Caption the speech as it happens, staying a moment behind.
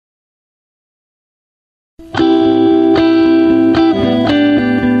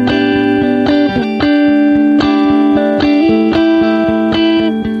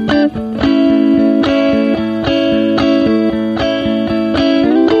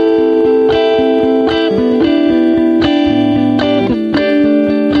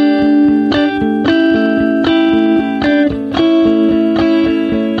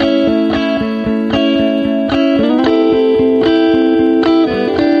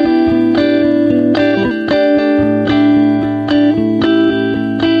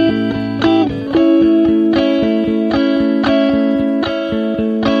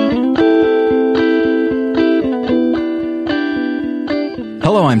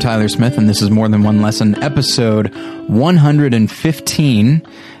I'm Tyler Smith, and this is More Than One Lesson, episode 115.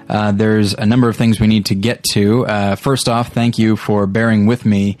 There's a number of things we need to get to. First off, thank you for bearing with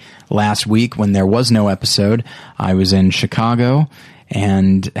me last week when there was no episode. I was in Chicago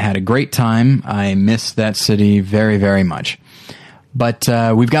and had a great time. I miss that city very, very much. But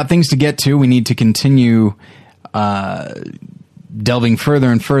we've got things to get to. We need to continue delving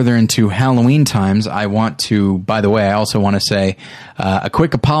further and further into Halloween times. I also want to say a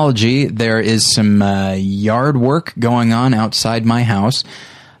quick apology. There is some yard work going on outside my house.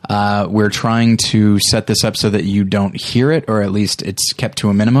 We're trying to set this up so that you don't hear it, or at least it's kept to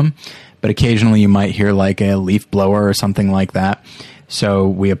a minimum. But occasionally you might hear like a leaf blower or something like that. So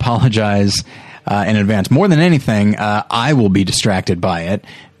we apologize in advance. More than anything, I will be distracted by it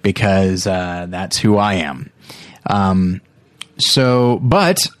because that's who I am.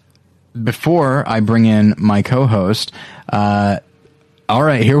 But before I bring in my co-host, all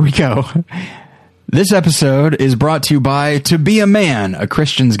right, here we go. This episode is brought to you by To Be a Man, a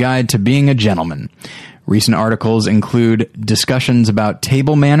Christian's Guide to Being a Gentleman. Recent articles include discussions about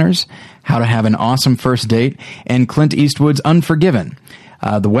table manners, how to have an awesome first date, and Clint Eastwood's Unforgiven.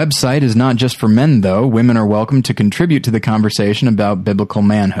 The website is not just for men, though. Women are welcome to contribute to the conversation about biblical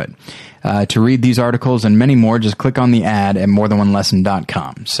manhood. To read these articles and many more, just click on the ad at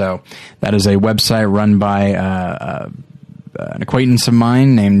morethanonelesson.com. So that is a website run by an acquaintance of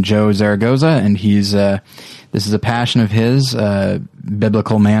mine named Joe Zaragoza, and this is a passion of his,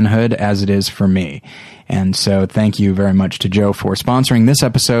 biblical manhood, as it is for me. And so thank you very much to Joe for sponsoring this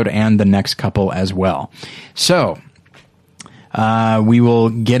episode and the next couple as well. So we will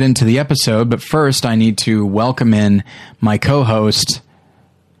get into the episode, but first I need to welcome in my co-host,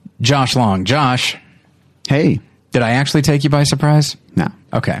 Josh Long. Josh. Hey. Did I actually take you by surprise? No.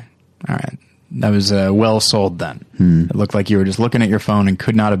 Okay. All right. That was well sold then. It looked like you were just looking at your phone and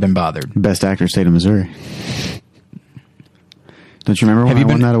could not have been bothered. Best actor, state of Missouri. Don't you remember when I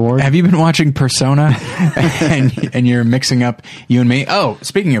won that award? Have you been watching Persona and you're mixing up you and me? Oh,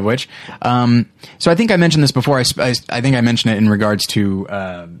 speaking of which, so I think I mentioned this before. I think I mentioned it in regards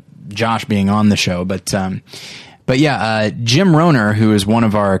to Josh being on the show, but yeah, Jim Rohner, who is one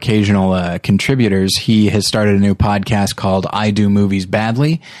of our occasional contributors, he has started a new podcast called I Do Movies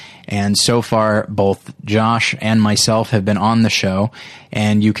Badly. And so far, both Josh and myself have been on the show,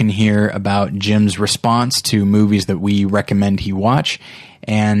 and you can hear about Jim's response to movies that we recommend he watch.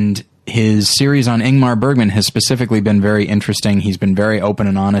 And his series on Ingmar Bergman has specifically been very interesting. He's been very open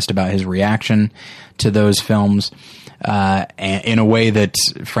and honest about his reaction to those films in a way that,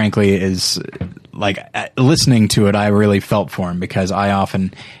 frankly, is like listening to it, I really felt for him, because I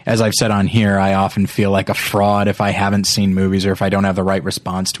often, as I've said on here, I often feel like a fraud if I haven't seen movies or if I don't have the right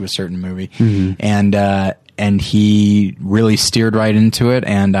response to a certain movie. Mm-hmm. And he really steered right into it,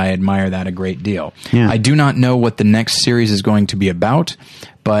 and I admire that a great deal. Yeah. I do not know what the next series is going to be about,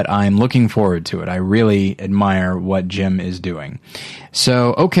 but I'm looking forward to it. I really admire what Jim is doing.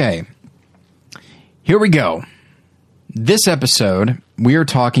 So, okay, here we go. This episode, we are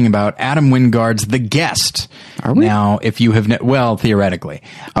talking about Adam Wingard's The Guest. Are we? Now, if you have... well, theoretically.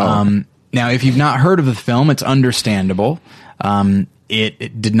 Oh. Now, if you've not heard of the film, it's understandable.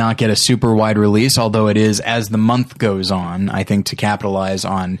 It did not get a super wide release, although it is, as the month goes on, I think to capitalize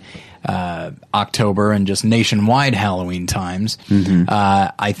on October and just nationwide Halloween times. Mm-hmm.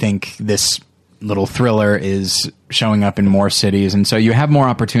 I think this little thriller is showing up in more cities, and so you have more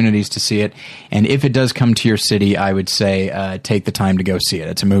opportunities to see it. And if it does come to your city, I would say take the time to go see it.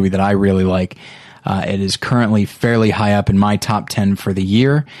 It's a movie that I really like. It is currently fairly high up in my top 10 for the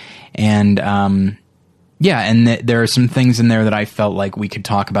year, and there are some things in there that I felt like we could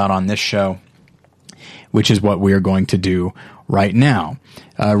talk about on this show, which is what we are going to do right now.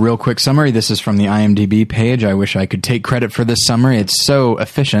 Real quick summary. This is from the IMDb page. I wish I could take credit for this summary. It's so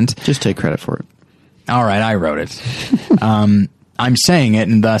efficient. Just take credit for it. All right, I wrote it. I'm saying it,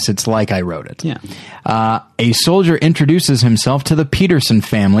 and thus it's like I wrote it. Yeah. A soldier introduces himself to the Peterson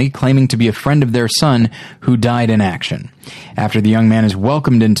family, claiming to be a friend of their son who died in action. After the young man is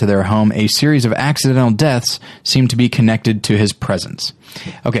welcomed into their home, a series of accidental deaths seem to be connected to his presence.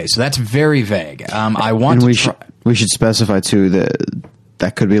 Okay, so that's very vague. We should specify too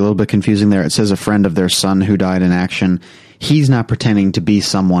that could be a little bit confusing there. It says a friend of their son who died in action. He's not pretending to be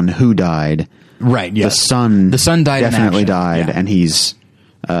someone who died. Right. Yes. The son died. Definitely in died, yeah. And he's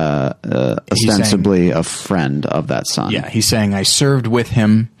ostensibly a friend of that son. Yeah. He's saying I served with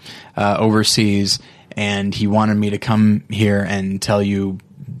him overseas, and he wanted me to come here and tell you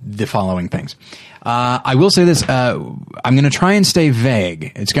the following things. I will say this: I'm going to try and stay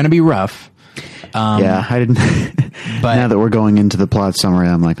vague. It's going to be rough. Yeah, I didn't. But now that we're going into the plot summary,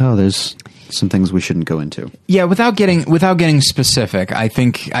 I'm like, oh, there's some things we shouldn't go into. Yeah, without getting specific, I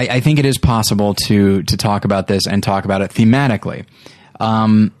think it is possible to talk about this and talk about it thematically.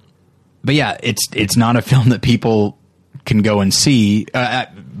 But yeah, it's not a film that people can go and see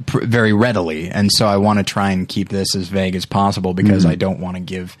very readily, and so I want to try and keep this as vague as possible because I don't want to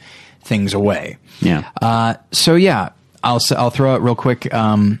give things away. Yeah. So yeah, I'll throw out real quick.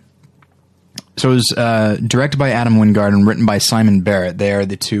 So it was directed by Adam Wingard and written by Simon Barrett. They are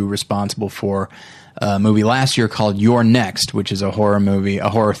the two responsible for a movie last year called You're Next, which is a horror movie, a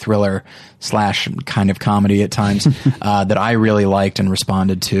horror thriller / kind of comedy at times that I really liked and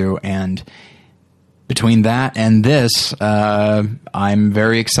responded to. And between that and this, I'm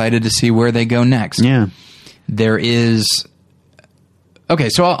very excited to see where they go next. Yeah. There is... Okay,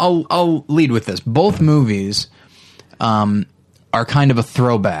 so I'll lead with this. Both movies are kind of a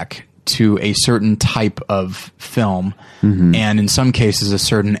throwback to a certain type of film, and in some cases a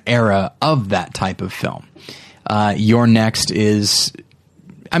certain era of that type of film. You're Next is...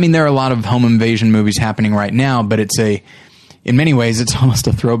 I mean, there are a lot of home invasion movies happening right now, but in many ways, it's almost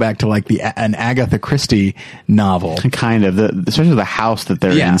a throwback to like an Agatha Christie novel. Kind of. Especially the house that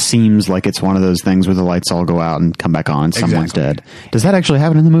they're in seems like it's one of those things where the lights all go out and come back on and someone's dead. Does that actually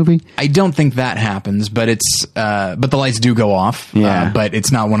happen in the movie? I don't think that happens, but but the lights do go off. Yeah. But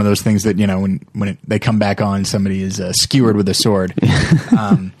it's not one of those things that, when they come back on, somebody is skewered with a sword.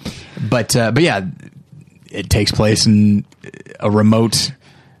 But yeah, it takes place in a remote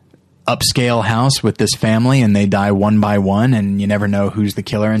upscale house with this family, and they die one by one, and you never know who's the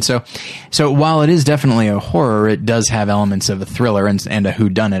killer. And so while it is definitely a horror, it does have elements of a thriller and a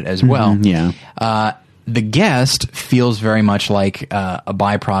whodunit as well. Yeah. The Guest feels very much like a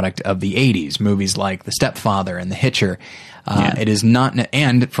byproduct of the 80s, movies like The Stepfather and The Hitcher. It is not,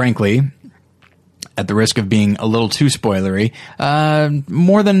 and frankly, at the risk of being a little too spoilery,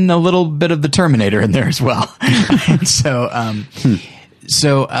 more than a little bit of The Terminator in there as well.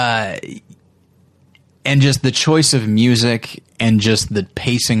 And just the choice of music and just the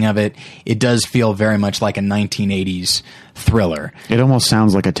pacing of it, it does feel very much like a 1980s thriller. It almost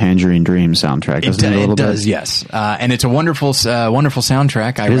sounds like a Tangerine Dream soundtrack, doesn't it? It does, yes. And it's a wonderful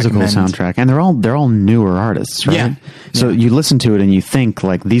soundtrack. It is a cool soundtrack, and they're all newer artists, right? Yeah. So you listen to it and you think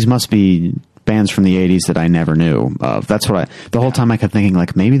like these must be bands from the 80s that I never knew of. That's what the whole time I kept thinking,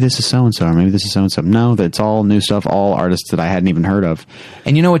 like, maybe this is so-and-so, or maybe this is so-and-so. No, that's all new stuff, all artists that I hadn't even heard of.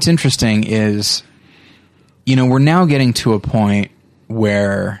 And what's interesting is, we're now getting to a point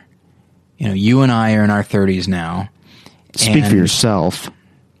where, you and I are in our 30s now. Speak for yourself.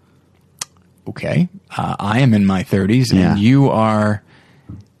 Okay. I am in my 30s, Yeah. and you are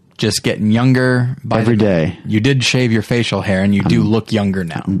just getting younger every day. You did shave your facial hair, and you do look younger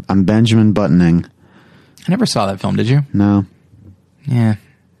now. I'm Benjamin Buttoning. I never saw that film, did you? No. Yeah.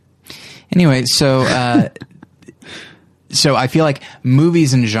 Anyway, so I feel like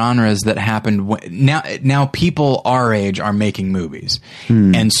movies and genres that happened now people our age are making movies,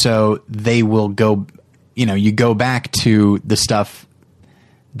 and so they will go. You go back to the stuff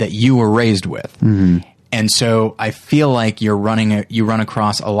that you were raised with. And so I feel like you run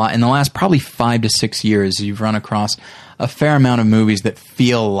across a lot in the last probably 5 to 6 years. You've run across a fair amount of movies that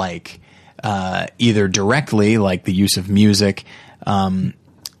feel like either directly, like the use of music,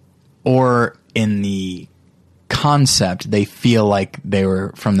 or in the concept, they feel like they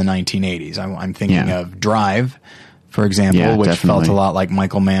were from the 1980s. I'm thinking of Drive, for example, which felt a lot like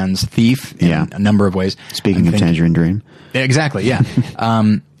Michael Mann's Thief in a number of ways. Speaking of Tangerine Dream. Exactly, yeah.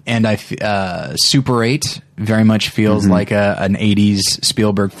 And Super 8 very much feels like an 80s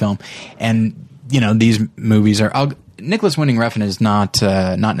Spielberg film. And, these movies are... Nicholas Winding Refn is not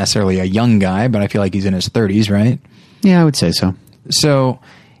necessarily a young guy, but I feel like he's in his 30s, right? Yeah, I would say so. So,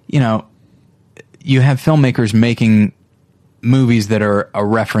 you have filmmakers making movies that are a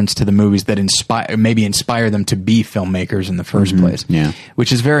reference to the movies that inspire them to be filmmakers in the first place. Yeah.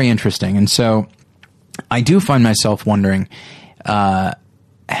 Which is very interesting. And so I do find myself wondering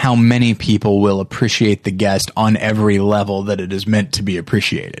how many people will appreciate The Guest on every level that it is meant to be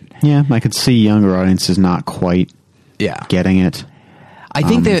appreciated. Yeah, I could see younger audiences not quite getting it. I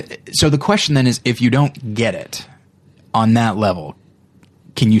think so the question then is, if you don't get it on that level,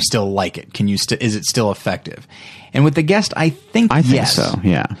 can you still like it? Is it still effective? And with The Guest, I think yes. So,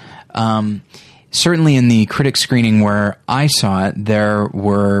 yeah. Certainly in the critic screening where I saw it, there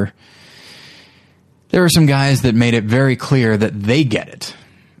were some guys that made it very clear that they get it.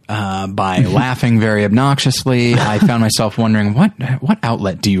 By laughing very obnoxiously. I found myself wondering, what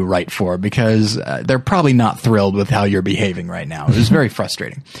outlet do you write for? Because they're probably not thrilled with how you're behaving right now. It was very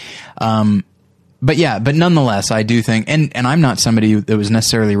frustrating. But nonetheless, I do think, and I'm not somebody that was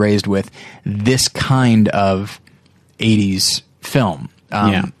necessarily raised with this kind of 80s film.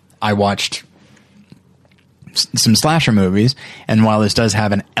 I watched some slasher movies, and while this does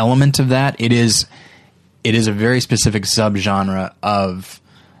have an element of that, it is a very specific subgenre of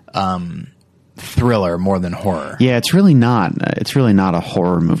thriller more than horror. Yeah, it's really not a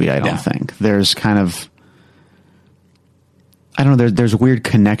horror movie, I don't think. There's kind of, I don't know, there's weird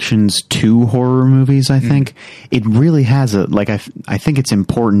connections to horror movies, I think. It really has I think it's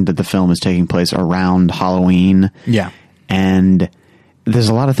important that the film is taking place around Halloween. Yeah. And there's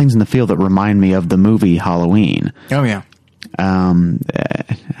a lot of things in the field that remind me of the movie Halloween. Oh, yeah.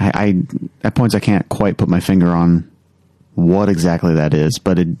 I at points I can't quite put my finger on what exactly that is,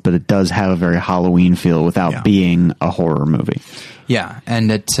 but it does have a very Halloween feel without being a horror movie. Yeah,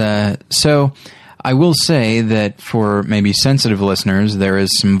 and so I will say that for maybe sensitive listeners, there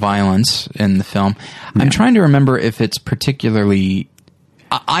is some violence in the film. I'm trying to remember if it's particularly.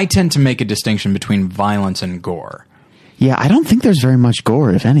 I tend to make a distinction between violence and gore. Yeah, I don't think there's very much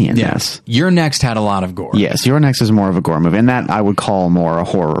gore, if any, in this. Your Next had a lot of gore. Yes, Your Next is more of a gore movie, and that I would call more a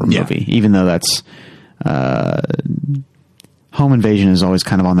horror movie, even though that's. Home Invasion is always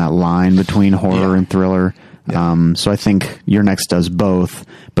kind of on that line between horror and thriller. Yeah. So I think Your Next does both,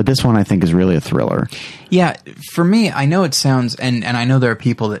 but this one I think is really a thriller. Yeah, for me, I know it sounds, and I know there are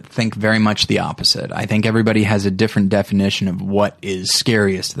people that think very much the opposite. I think everybody has a different definition of what is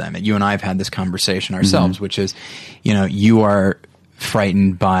scariest to them. You and I have had this conversation ourselves, which is, you are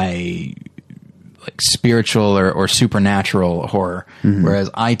frightened by like spiritual or supernatural horror, whereas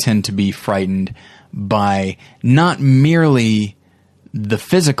I tend to be frightened by not merely the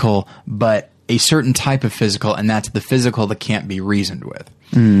physical, but a certain type of physical, and that's the physical that can't be reasoned with.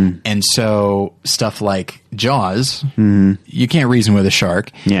 And so stuff like Jaws, you can't reason with a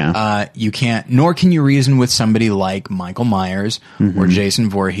shark. Yeah. You can't, nor can you reason with somebody like Michael Myers or Jason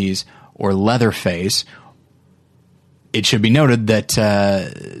Voorhees or Leatherface. It should be noted that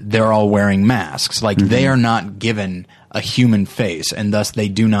they're all wearing masks. Like they are not given a human face, and thus they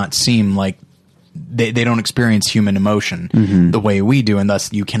do not seem like they don't experience human emotion the way we do, and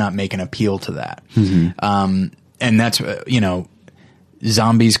thus you cannot make an appeal to that. And that's,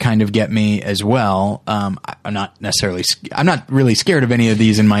 zombies kind of get me as well. I'm not really scared of any of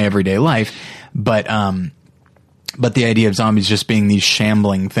these in my everyday life, but the idea of zombies just being these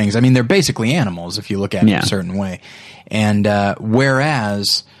shambling things, I mean, they're basically animals if you look at it a certain way. And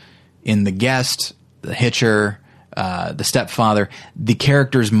whereas in The Guest, The Hitcher, The Stepfather, the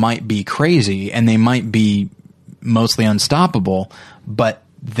characters might be crazy and they might be mostly unstoppable, but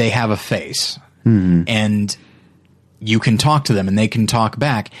they have a face and you can talk to them and they can talk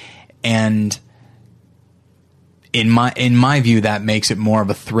back. And in my view, that makes it more of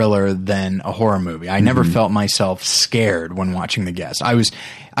a thriller than a horror movie. I never felt myself scared when watching The Guest. I was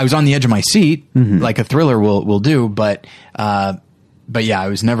on the edge of my seat, like a thriller will do, but yeah, I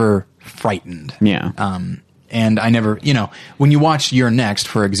was never frightened. Yeah. And I never, when you watch Your Next,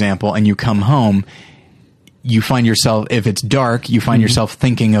 for example, and you come home, you find yourself, if it's dark, you find yourself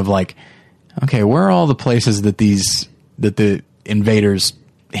thinking of like, okay, where are all the places that the invaders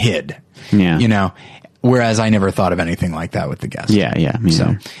hid? Yeah. Whereas I never thought of anything like that with The Guest. Yeah.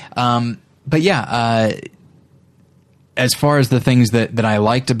 So, but yeah, as far as the things that I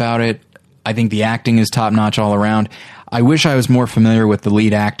liked about it, I think the acting is top notch all around. I wish I was more familiar with the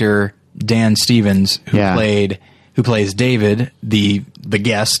lead actor, Dan Stevens, who plays David, the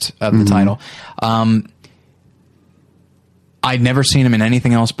guest of the title. I'd never seen him in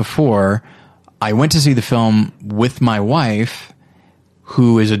anything else before. I went to see the film with my wife,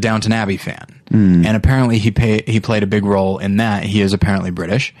 who is a Downton Abbey fan. And apparently he played a big role in that. He is apparently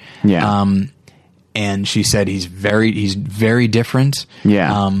British. Yeah. And she said he's very different.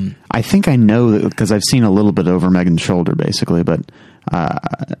 Yeah. I think I know that because I've seen a little bit over Megan's shoulder, basically, but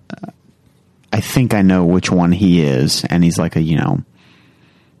I think I know which one he is, and he's like the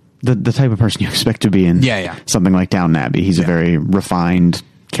type of person you expect to be in something like Downton Abbey. He's a very refined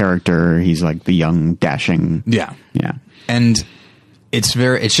character. He's like the young, dashing. Yeah. Yeah. And it's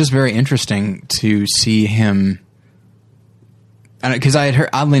just very interesting to see him. Because I had heard,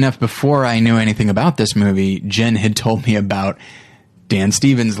 oddly enough, before I knew anything about this movie, Jen had told me about Dan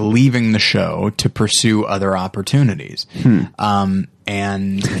Stevens leaving the show to pursue other opportunities.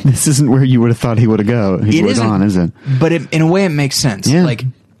 And this isn't where you would have thought he would have gone, is it? But in a way, it makes sense. Yeah. Like,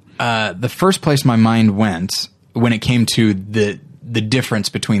 the first place my mind went when it came to the difference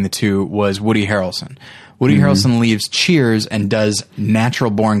between the two was Woody Harrelson. Woody Harrelson leaves Cheers and does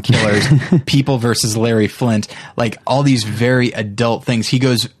Natural Born Killers, People versus Larry Flint, like all these very adult things. He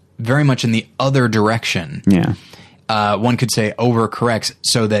goes very much in the other direction. Yeah. One could say overcorrects,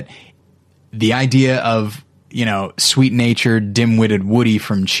 so that the idea of, sweet-natured, dim-witted Woody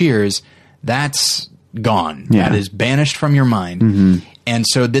from Cheers, that's gone. Yeah. That is banished from your mind. And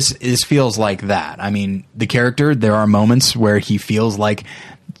so this feels like that. I mean, the character, there are moments where he feels like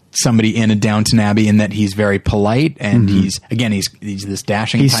somebody in a Downton Abbey, in that he's very polite, and he's this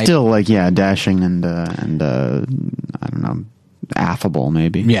dashing He's type. still like, dashing and I don't know, affable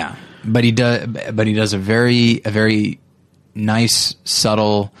maybe. Yeah. But he does a very nice,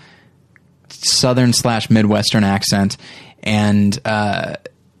 subtle Southern / Midwestern accent, but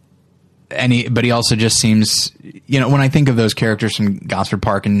he also just seems, when I think of those characters from Gosford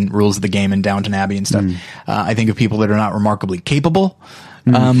Park and Rules of the Game and Downton Abbey and stuff, I think of people that are not remarkably capable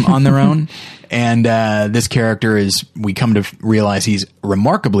on their own. And this character we come to realize he's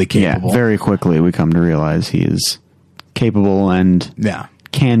remarkably capable. Yeah, very quickly we come to realize he is capable and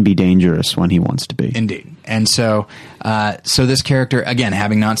can be dangerous when he wants to be. Indeed. And so this character, again,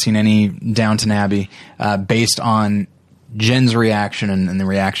 having not seen any Downton Abbey, based on Jen's reaction and the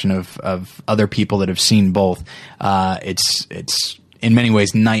reaction of other people that have seen both, it's in many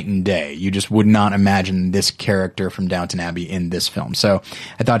ways night and day. You just would not imagine this character from Downton Abbey in this film. So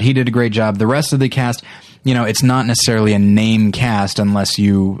I thought he did a great job. The rest of the cast, it's not necessarily a name cast unless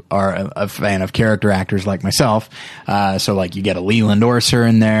you are a fan of character actors like myself. So like you get a Leland Orser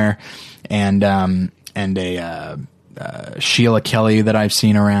in there, and a Sheila Kelly that I've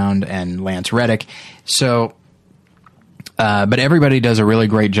seen around, and Lance Reddick. So, but everybody does a really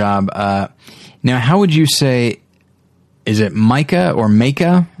great job. Now, how would you say, is it Micah or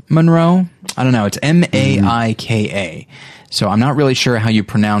Maika Monroe? I don't know. It's Maika. So I'm not really sure how you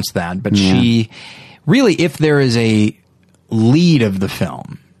pronounce that, but she really, if there is a lead of the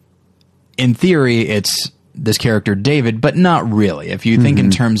film, in theory, it's this character David, but not really. If you think in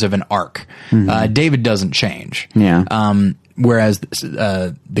terms of an arc, David doesn't change. Yeah. Whereas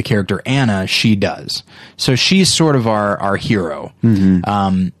the character Anna, she does. So she's sort of our hero.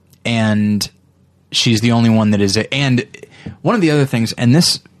 And she's the only one that is. And one of the other things, and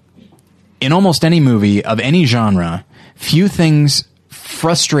this, in almost any movie of any genre, few things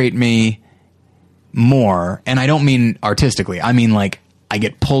frustrate me more. And I don't mean artistically. I mean, like, I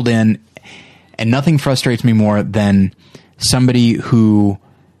get pulled in, and nothing frustrates me more than somebody who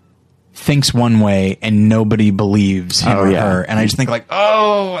thinks one way and nobody believes him or her. And I just think like,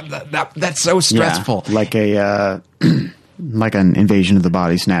 that's so stressful. Yeah, like a like an Invasion of the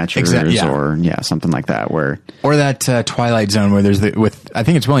Body Snatchers or something like that, or that Twilight Zone where there's I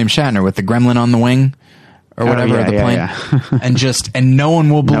think it's William Shatner with the gremlin on the wing or whatever of the plane. and no one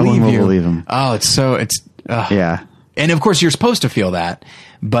will believe no one will you. Believe him. Oh, yeah. And of course you're supposed to feel that,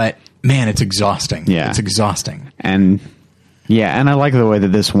 but man, it's exhausting. Yeah. It's exhausting. And I like the way that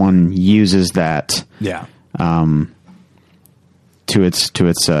this one uses that. Yeah. To its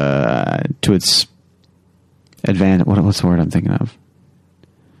advantage. What's the word I'm thinking of?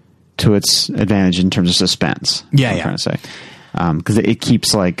 To its advantage in terms of suspense. Yeah, I'm trying to say, because it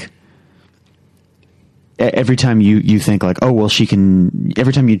keeps like every time you think like, oh well, she can.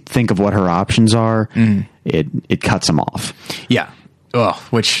 Every time you think of what her options are, it cuts them off. Yeah.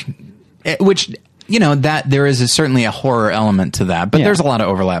 Which that there is certainly a horror element to that, but there's a lot of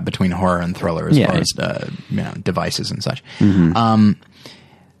overlap between horror and thriller as far as devices and such.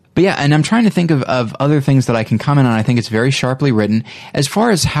 But yeah, and I'm trying to think of other things that I can comment on. I think it's very sharply written. As far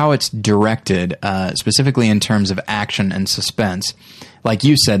as how it's directed, specifically in terms of action and suspense, like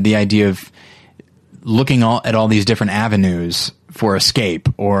you said, the idea of looking at all these different avenues for escape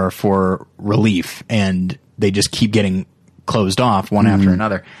or for relief, and they just keep getting closed off one after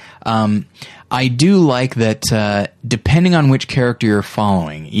another. I do like that depending on which character you're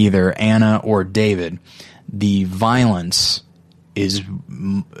following, either Anna or David, the violence is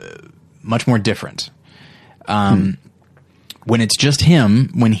much more different. When it's just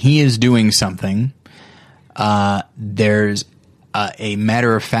him, when he is doing something, there's a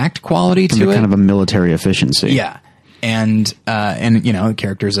matter of fact quality to it. Kind of a military efficiency. Yeah. And the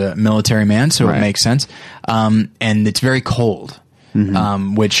character's a military man, so Right. it makes sense. And it's very cold,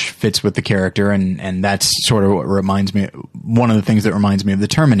 which fits with the character. And that's sort of what reminds me, one of the things that reminds me of the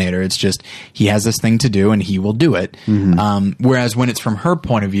Terminator. It's just, he has this thing to do and he will do it. Whereas when it's from her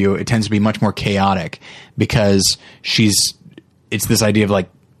point of view, it tends to be much more chaotic because it's this idea of like,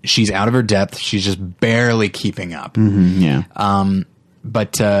 she's out of her depth. She's just barely keeping up. Yeah.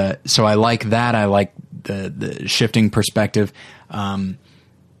 So I like that. I like the shifting perspective. And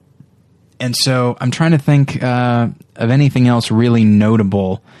so I'm trying to think of anything else really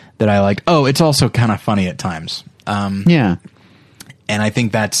notable that I like. Oh, it's also kind of funny at times. Yeah. And I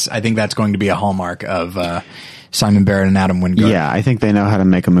think that's going to be a hallmark of Simon Barrett and Adam Wingard. Yeah, I think they know how to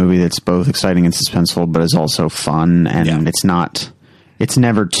make a movie that's both exciting and suspenseful, but is also fun, and it's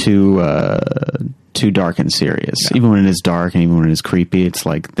never too dark and serious. Yeah. Even when it is dark and even when it is creepy, it's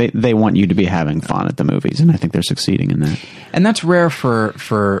like they want you to be having fun at the movies, and I think they're succeeding in that. And that's rare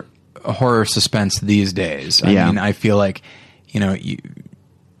for horror suspense these days. I mean, I feel like, you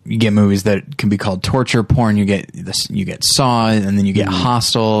get movies that can be called torture porn. You get Saw, and then you get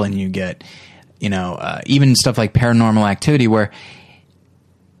Hostel, and you get even stuff like Paranormal Activity, where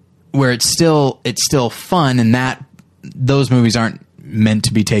it's still fun, and that those movies aren't meant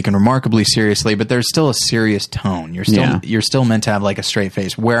to be taken remarkably seriously, but there's still a serious tone. You're still meant to have like a straight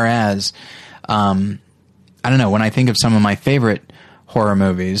face. Whereas, I don't know, when I think of some of my favorite horror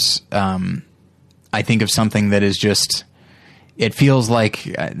movies, I think of something that is just, it feels like,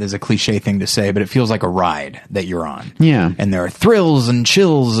 there's a cliche thing to say, but it feels like a ride that you're on. Yeah. And there are thrills and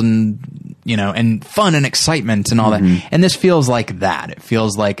chills and, and fun and excitement and all that. And this feels like that. It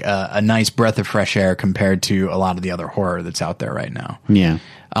feels like a nice breath of fresh air compared to a lot of the other horror that's out there right now. Yeah.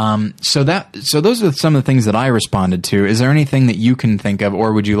 So those are some of the things that I responded to. Is there anything that you can think of,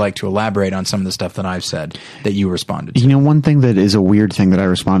 or would you like to elaborate on some of the stuff that I've said that you responded to? One thing that is a weird thing that I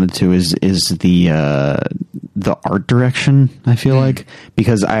responded to is the art direction, I feel like,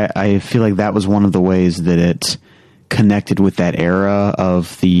 because I feel like that was one of the ways that it connected with that era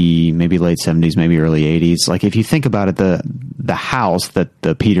of the maybe late 70s, maybe early 80s. Like, if you think about it, the house that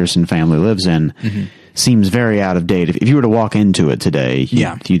the Peterson family lives in seems very out of date. If you were to walk into it today,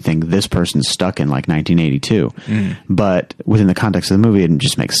 you'd think this person's stuck in like 1982. But within the context of the movie, it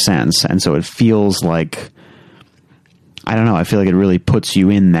just makes sense. And so it feels like, I don't know, I feel like it really puts you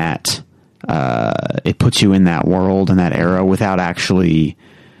in that, world and that era without actually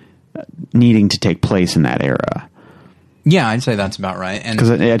needing to take place in that era. Yeah, I'd say that's about right. And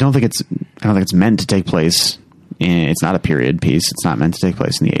because I don't think it's meant to take place. It's not a period piece. It's not meant to take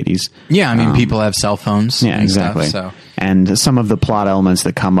place in the 80s. Yeah, I mean, people have cell phones. Yeah, exactly. Stuff, so. And some of the plot elements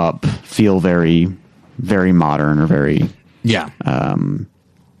that come up feel very, very modern or very, I don't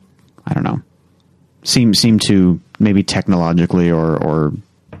know, seem to maybe technologically or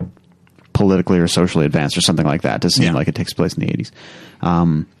politically or socially advanced or something like that to seem like it takes place in the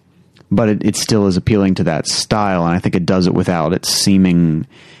 80s. But it still is appealing to that style, and I think it does it without it seeming...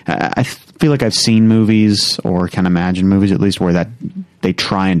 I feel like I've seen movies, or can imagine movies at least, where that they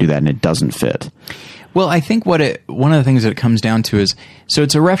try and do that and it doesn't fit. Well, I think one of the things that it comes down to is, so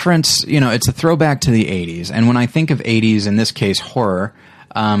it's a reference, it's a throwback to the 80s, and when I think of 80s, in this case horror,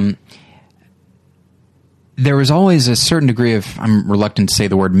 there was always a certain degree of, I'm reluctant to say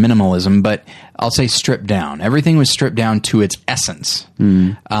the word minimalism, but I'll say stripped down. Everything was stripped down to its essence.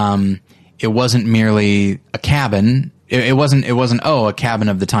 It wasn't merely a cabin. It wasn't a cabin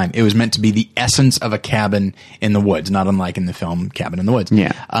of the time. It was meant to be the essence of a cabin in the woods, not unlike in the film Cabin in the Woods.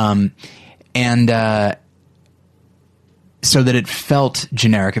 Yeah. So that it felt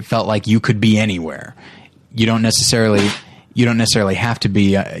generic. It felt like you could be anywhere. You don't necessarily have to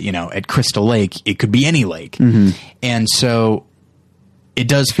be, at Crystal Lake. It could be any lake. And so it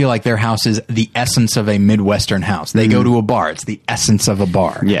does feel like their house is the essence of a Midwestern house. They go to a bar. It's the essence of a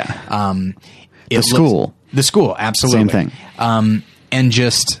bar. Yeah. The school, absolutely. Same thing. And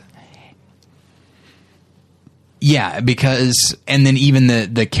just, because, and then even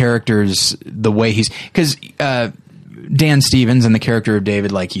the characters, the way because Dan Stevens and the character of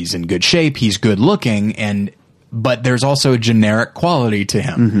David, like, he's in good shape, he's good looking, but there's also a generic quality to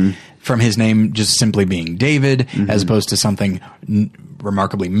him from his name just simply being David, as opposed to something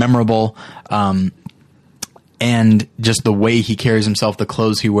remarkably memorable. And just the way he carries himself, the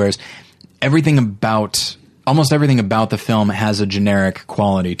clothes he wears, almost everything about the film has a generic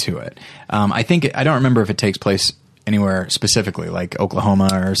quality to it. I don't remember if it takes place anywhere specifically, like Oklahoma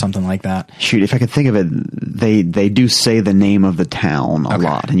or something like that? Shoot, if I could think of it, they do say the name of the town a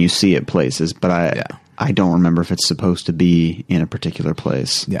lot, and you see it places, but I don't remember if it's supposed to be in a particular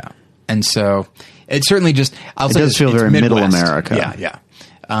place. Yeah. And so it certainly just, it does feel very Midwest. Middle America. Yeah.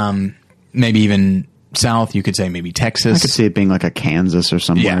 Maybe even south, you could say maybe Texas. I could see it being like a Kansas or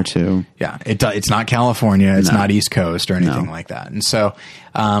somewhere too. Yeah. It's not California. It's not East Coast or anything like that. And so,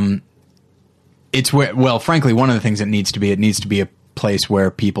 it's where, well, frankly, one of the things it needs to be a place where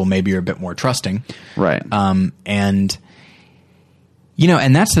people maybe are a bit more trusting. Right. And, you know,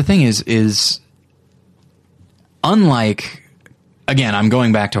 and that's the thing is unlike, again, I'm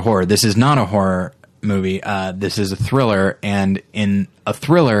going back to horror. This is not a horror movie. This is a thriller. And in a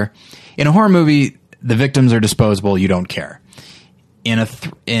horror movie, the victims are disposable. You don't care. In a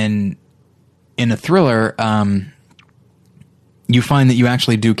thriller, you find that you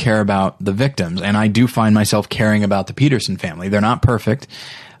actually do care about the victims, and I do find myself caring about the Peterson family. They're not perfect,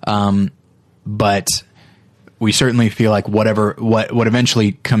 but we certainly feel like what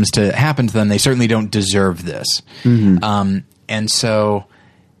eventually comes to happen to them, they certainly don't deserve this. Mm-hmm.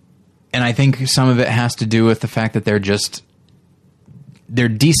 And I think some of it has to do with the fact that they're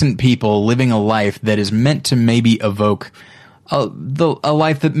decent people living a life that is meant to maybe evoke a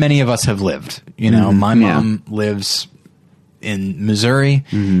life that many of us have lived. You know, my mom lives in Missouri,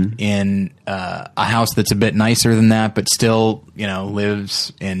 in a house that's a bit nicer than that, but still, you know,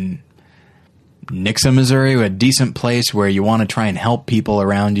 lives in Nixa, Missouri, a decent place where you want to try and help people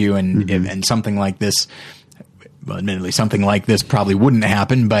around you, and something like this, well, admittedly, something like this probably wouldn't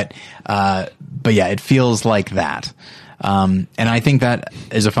happen, but yeah, it feels like that. And I think that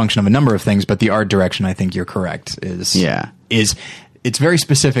is a function of a number of things, but the art direction, I think you're correct, it's very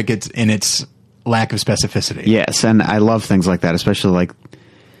specific. It's in its lack of specificity. Yes, and I love things like that, especially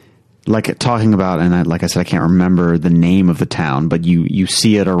like talking about, and like I said, I can't remember the name of the town, but you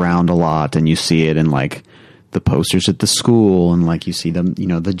see it around a lot, and you see it in like the posters at the school, and like you see them, you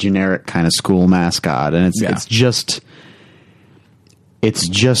know, the generic kind of school mascot, and it's just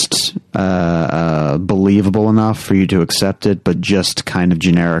believable enough for you to accept it, but just kind of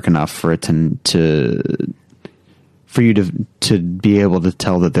generic enough for it for you to be able to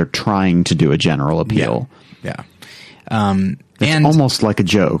tell that they're trying to do a general appeal. Yeah. It's almost like a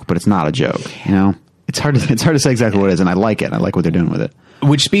joke, but it's not a joke. You know, it's hard to say exactly what it is, and I like it. I like what they're doing with it.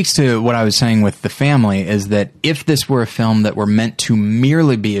 Which speaks to what I was saying with The Family, is that if this were a film that were meant to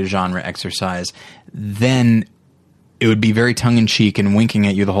merely be a genre exercise, then it would be very tongue-in-cheek and winking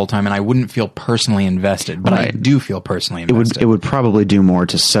at you the whole time, and I wouldn't feel personally invested. But I do feel personally invested. It would probably do more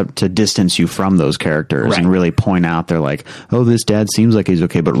to distance you from those characters and really point out they're like, oh, this dad seems like he's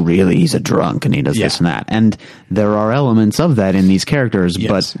okay, but really he's a drunk and he does this and that. And there are elements of that in these characters,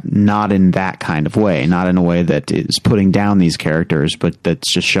 but not in that kind of way. Not in a way that is putting down these characters, but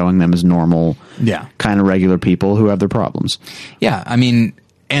that's just showing them as normal, kind of regular people who have their problems. Yeah, I mean...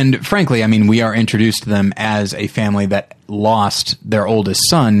 And frankly, I mean, we are introduced to them as a family that lost their oldest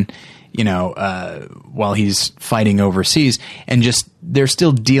son, you know, while he's fighting overseas, and just they're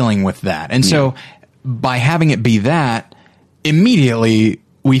still dealing with that. And so by having it be that, immediately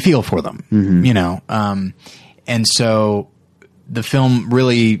we feel for them, you know. And so the film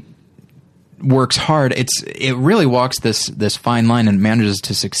really works hard. It really walks this fine line and manages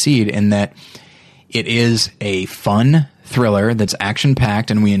to succeed in that it is a fun thriller that's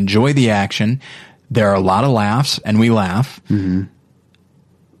action-packed, and we enjoy the action. There are a lot of laughs, and we laugh.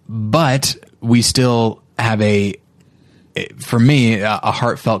 But we still have for me, a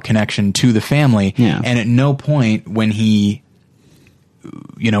heartfelt connection to the family. And at no point when when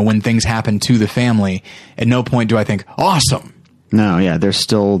things happen to the family, at no point do I think, awesome. No, yeah, there's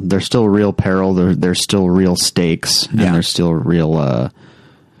still real peril. There's still real stakes, and there's still real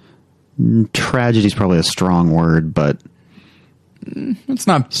tragedy is probably a strong word, but it's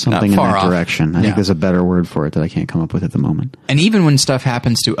not something not far in that off. direction. I think there's a better word for it that I can't come up with at the moment. And even when stuff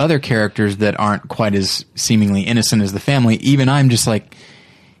happens to other characters that aren't quite as seemingly innocent as the family, even I'm just like,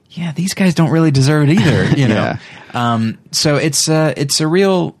 yeah, these guys don't really deserve it either, you know. So it's a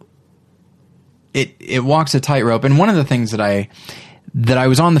real. It walks a tightrope, and one of the things that I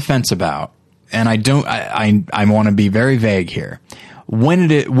was on the fence about, and I want to be very vague here. When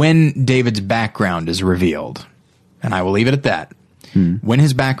David's background is revealed, and I will leave it at that. When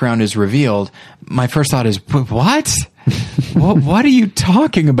his background is revealed, my first thought is, what? What are you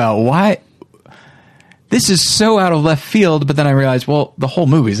talking about? Why? This is so out of left field, but then I realized, well, the whole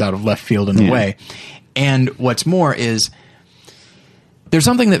movie is out of left field in a way. And what's more is, there's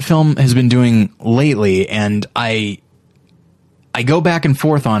something that film has been doing lately, and I I go back and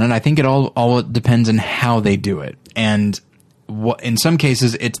forth on it. I think it all depends on how they do it. And in some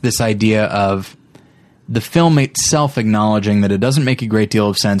cases, it's this idea of the film itself acknowledging that it doesn't make a great deal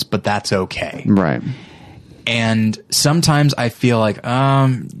of sense, but that's okay. Right. And sometimes I feel like,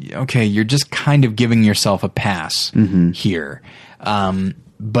 okay, you're just kind of giving yourself a pass here.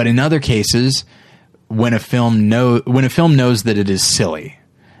 But in other cases, when a film knows that it is silly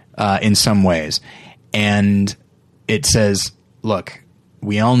in some ways, and it says, look,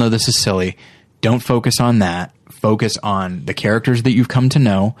 we all know this is silly. Don't focus on that. Focus on the characters that you've come to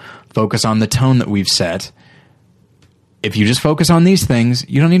know. Focus on the tone that we've set. If you just focus on these things,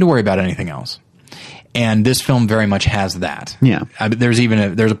 you don't need to worry about anything else. And this film very much has that. Yeah. There's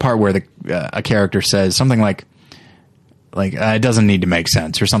a part where a character says something like it doesn't need to make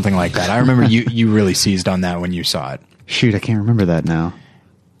sense or something like that. I remember you really seized on that when you saw it. Shoot, I can't remember that now.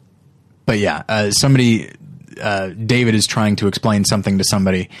 But yeah, David is trying to explain something to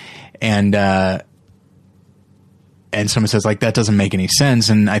somebody, and someone says like, that doesn't make any sense,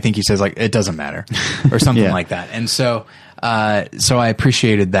 and I think he says like, it doesn't matter, or something like that. And so I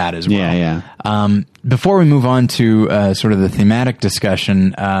appreciated that as well. Yeah. Before we move on to sort of the thematic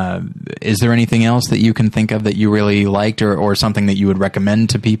discussion, is there anything else that you can think of that you really liked, or something that you would recommend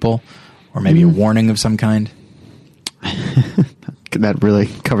to people, or maybe a warning of some kind? That really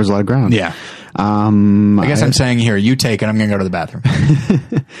covers a lot of ground. Yeah. I guess I'm saying here, you take it, I'm going to go to the bathroom.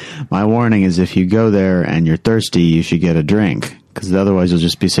 My warning is, if you go there and you're thirsty, you should get a drink, because otherwise you'll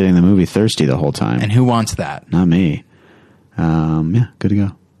just be sitting in the movie thirsty the whole time. And who wants that? Not me. Yeah, good to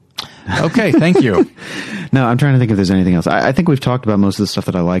go. Okay, thank you. No, I'm trying to think if there's anything else. I think we've talked about most of the stuff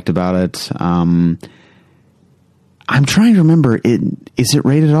that I liked about it. I'm trying to remember, is it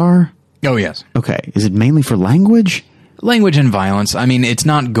rated R? Oh, yes. Okay. Is it mainly for language? Language and violence. I mean, it's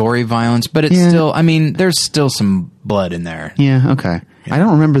not gory violence, but it's still, I mean, there's still some blood in there. Yeah, okay. Yeah. I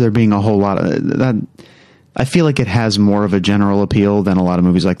don't remember there being a whole lot of that. I feel like it has more of a general appeal than a lot of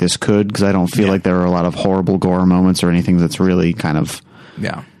movies like this could, because I don't feel like there are a lot of horrible gore moments or anything that's really kind of...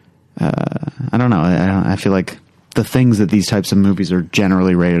 Yeah. I don't know. I feel like the things that these types of movies are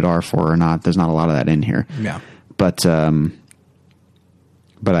generally rated R for are not. There's not a lot of that in here. Yeah. But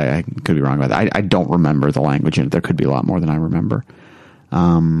I could be wrong about that. I don't remember the language in it. There could be a lot more than I remember.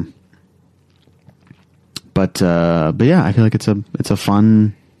 But yeah, I feel like it's a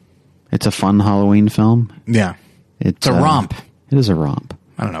fun Halloween film. Yeah. It's a romp. It is a romp.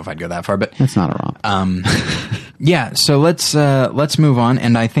 I don't know if I'd go that far, but it's not a romp. Yeah. So let's move on,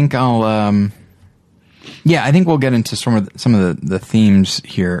 and I think I think we'll get into some of the themes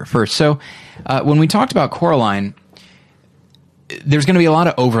here first. So when we talked about Coraline, there's going to be a lot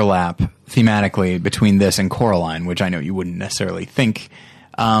of overlap thematically between this and Coraline, which I know you wouldn't necessarily think.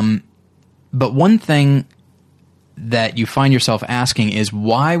 But one thing that you find yourself asking is,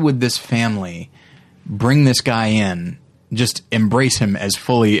 why would this family bring this guy in, just embrace him as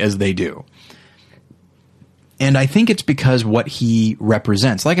fully as they do? And I think it's because what he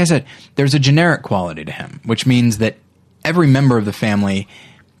represents. Like I said, there's a generic quality to him, which means that every member of the family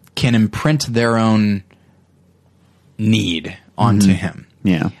can imprint their own need onto him.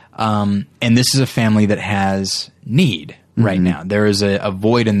 Yeah. And this is a family that has need right now. There is a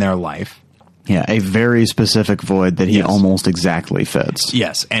void in their life. Yeah, a very specific void that he almost exactly fits.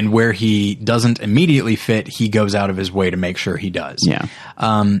 Yes, and where he doesn't immediately fit, he goes out of his way to make sure he does. Yeah.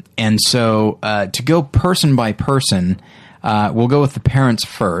 And so to go person by person, we'll go with the parents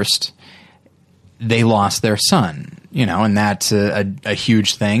first. They lost their son, and that's a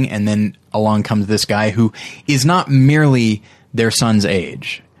huge thing. And then along comes this guy who is not merely their son's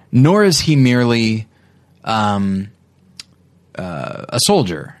age, nor is he merely a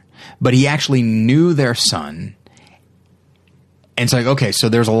soldier. But he actually knew their son. And it's like, okay, so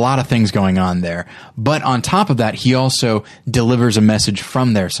there's a lot of things going on there. But on top of that, he also delivers a message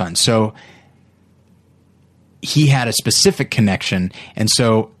from their son. So he had a specific connection. And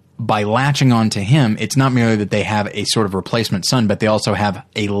so by latching on to him, it's not merely that they have a sort of replacement son, but they also have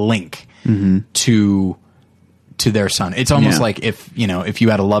a link to their son. It's almost like if you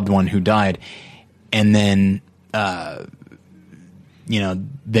had a loved one who died and then...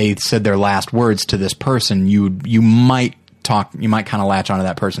 they said their last words to this person, you might kind of latch onto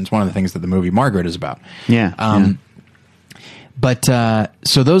that person. It's one of the things that the movie Margaret is about. Yeah. But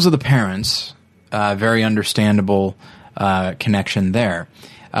so those are the parents. Very understandable connection there.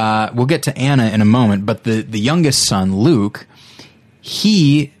 We'll get to Anna in a moment, but the youngest son, Luke,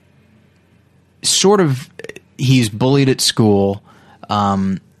 he's bullied at school.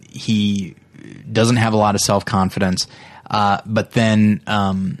 He doesn't have a lot of self-confidence. But then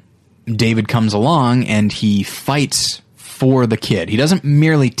David comes along and he fights for the kid. He doesn't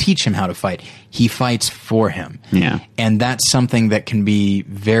merely teach him how to fight. He fights for him. Yeah. And that's something that can be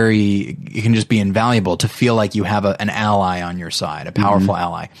it can just be invaluable to feel like you have an ally on your side, a powerful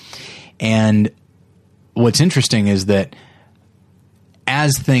ally. And what's interesting is that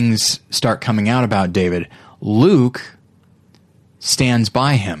as things start coming out about David, Luke stands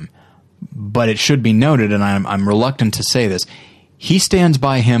by him. But it should be noted, and I'm reluctant to say this, he stands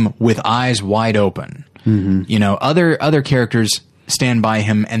by him with eyes wide open. You know, other characters stand by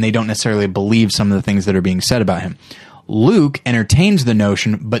him and they don't necessarily believe some of the things that are being said about him. Luke entertains the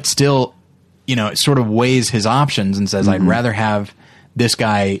notion, but still, you know, sort of weighs his options and says, I'd rather have this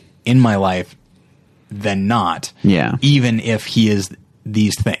guy in my life than not. Yeah. Even if he is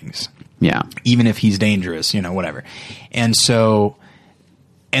these things. Yeah. Even if he's dangerous, you know, whatever. And so,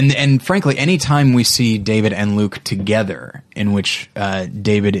 and frankly, anytime we see David and Luke together, in which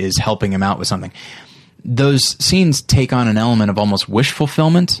David is helping him out with something, those scenes take on an element of almost wish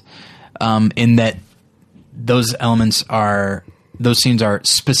fulfillment, in that those scenes are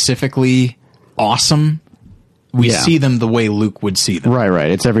specifically awesome. We see them the way Luke would see them. Right.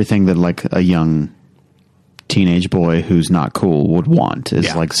 It's everything that like a young teenage boy who's not cool would want.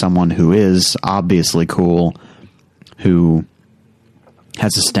 Is like someone who is obviously cool, who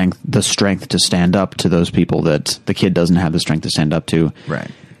has the strength to stand up to those people that the kid doesn't have the strength to stand up to.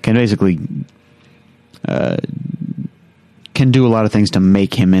 Right. Can basically can do a lot of things to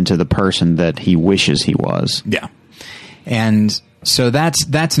make him into the person that he wishes he was. Yeah. And so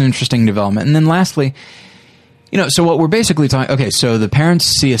that's an interesting development. And then lastly, you know, so what we're basically talking, okay, so the parents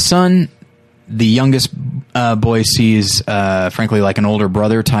see a son, the youngest boy sees, frankly, like an older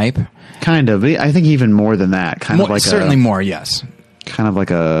brother type. Kind of. I think even more than that. Certainly more, yes. Kind of like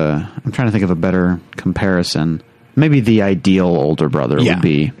I'm trying to think of a better comparison. Maybe the ideal older brother would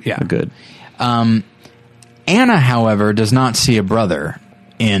be a good. Anna, however, does not see a brother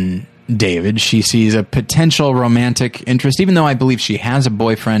in David. She sees a potential romantic interest, even though I believe she has a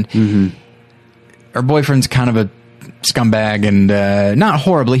boyfriend. Her boyfriend's kind of a scumbag, and not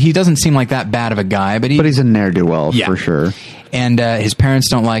horribly. He doesn't seem like that bad of a guy, but he's a ne'er-do-well for sure. And his parents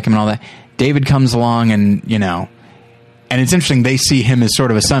don't like him and all that. David comes along, and you know, and it's interesting. They see him as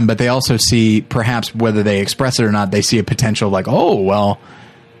sort of a son, but they also see, perhaps whether they express it or not, they see a potential like, oh well,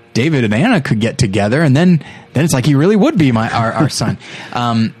 David and Anna could get together, and then it's like he really would be our son.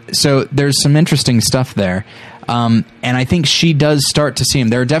 So there's some interesting stuff there. And I think she does start to see him.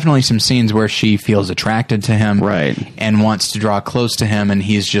 There are definitely some scenes where she feels attracted to him, right, and wants to draw close to him, and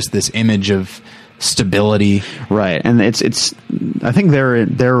he's just this image of stability, right. And it's I think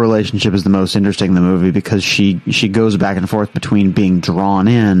their relationship is the most interesting in the movie, because she goes back and forth between being drawn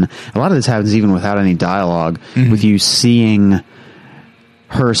in. A lot of this happens even without any dialogue, with you seeing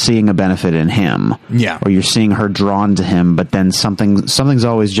a benefit in him, or you're seeing her drawn to him, but then something's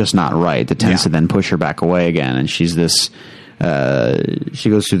always just not right that tends to then push her back away again, and she's this she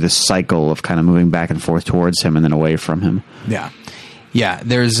goes through this cycle of kind of moving back and forth towards him and then away from him.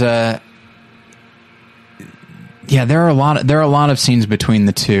 There's there are a lot of scenes between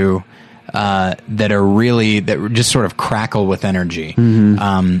the two that just sort of crackle with energy.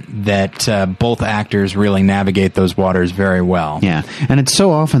 That both actors really navigate those waters very well. Yeah, and it's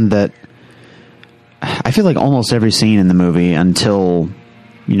so often that I feel like almost every scene in the movie, until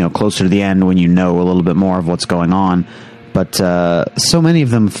closer to the end when you know a little bit more of what's going on, but so many of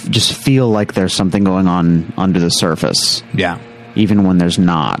them just feel like there's something going on under the surface. Yeah, even when there's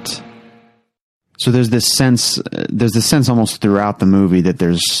not. So there's this sense almost throughout the movie that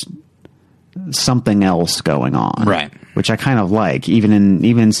there's something else going on, right? Which I kind of like, even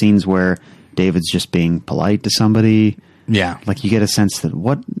in scenes where David's just being polite to somebody. Yeah, like you get a sense that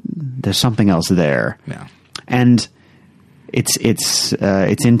there's something else there. Yeah, and it's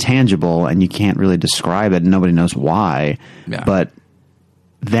intangible, and you can't really describe it. And nobody knows why. Yeah. But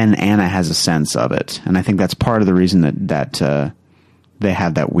then Anna has a sense of it, and I think that's part of the reason that they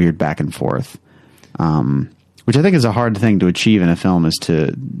have that weird back and forth. Which I think is a hard thing to achieve in a film, is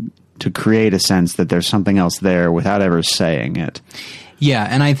to create a sense that there's something else there without ever saying it. Yeah,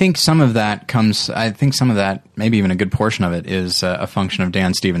 and I think some of that, maybe even a good portion of it, is a function of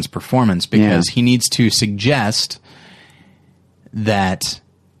Dan Stevens' performance, because he needs to suggest that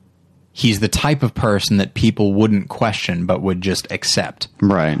he's the type of person that people wouldn't question but would just accept.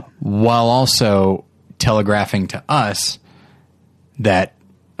 Right. While also telegraphing to us that,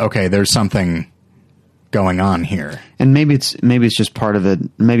 okay, there's something going on here. And maybe it's just part of it.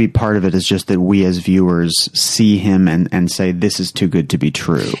 Maybe part of it is just that we as viewers see him and say, this is too good to be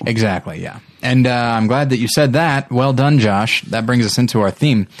true. Exactly. Yeah. And I'm glad that you said that. Well done, Josh. That brings us into our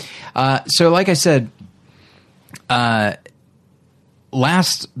theme. So like I said,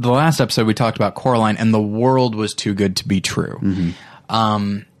 the last episode we talked about Coraline, and the world was too good to be true.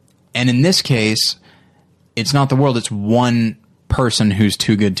 And in this case, it's not the world; it's one person who's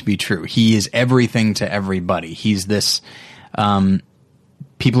too good to be true. He is everything to everybody. He's this.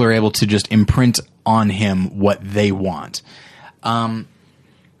 People are able to just imprint on him what they want. And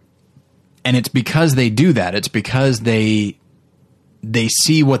it's because they do that. It's because they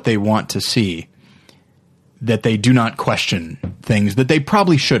see what they want to see, that they do not question things that they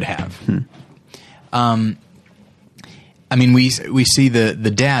probably should have. I mean, we see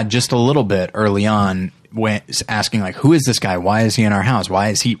the dad just a little bit early on when asking, like, who is this guy? Why is he in our house? Why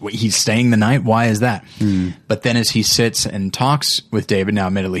is he's staying the night? Why is that? But then as he sits and talks with David, now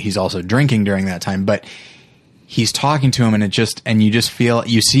admittedly he's also drinking during that time, but he's talking to him, and you just feel,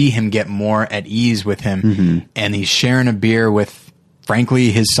 you see him get more at ease with him, and he's sharing a beer with,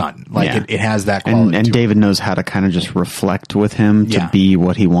 frankly, his son. Like, it has that quality. And David knows how to kind of just reflect with him to be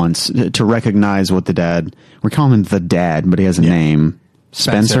what he wants, to recognize what the dad, we're calling him the dad, but he has a name.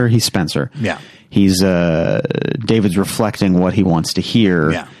 Spencer? He's Spencer. Yeah. He's, David's reflecting what he wants to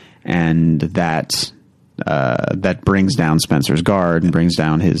hear. Yeah. And that brings down Spencer's guard and brings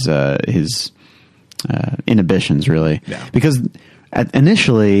down his inhibitions, really. Yeah. Because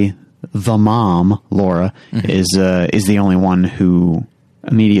initially, the mom, Laura, is the only one who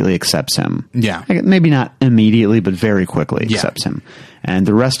immediately accepts him. Yeah. Maybe not immediately, but very quickly accepts him. And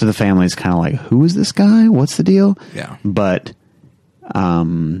the rest of the family is kind of like, who is this guy? What's the deal? Yeah. But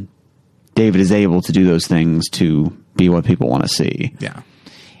David is able to do those things to be what people want to see. Yeah.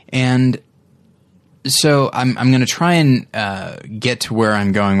 And so I'm going to try and get to where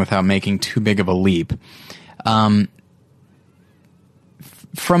I'm going without making too big of a leap. From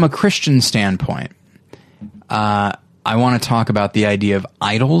a Christian standpoint, I want to talk about the idea of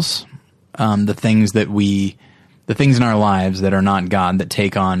idols, the things in our lives that are not God, that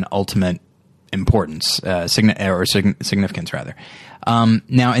take on ultimate importance, significance rather.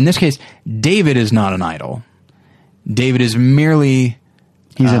 Now, in this case, David is not an idol. David is merely...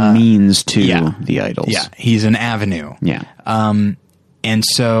 He's a means to the idols. Yeah, he's an avenue. Yeah. And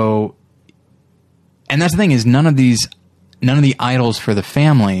that's the thing, is none of the idols for the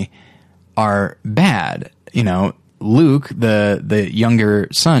family are bad. You know, Luke, the younger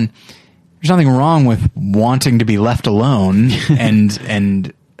son, there's nothing wrong with wanting to be left alone,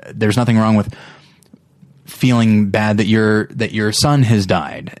 and there's nothing wrong with feeling bad that your son has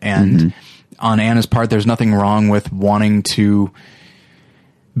died. And on Anna's part, there's nothing wrong with wanting to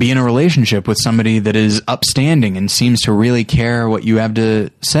be in a relationship with somebody that is upstanding and seems to really care what you have to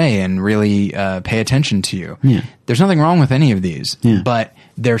say and really pay attention to you. Yeah. There's nothing wrong with any of these, but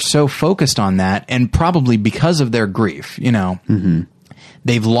they're so focused on that, and probably because of their grief, you know,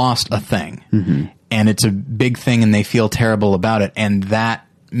 they've lost a thing, and it's a big thing, and they feel terrible about it, and that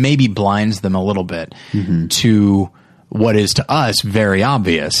maybe blinds them a little bit to what is to us very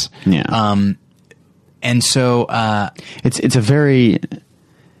obvious. Yeah. And so it's a very...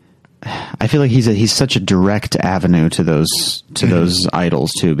 I feel like he's such a direct avenue to those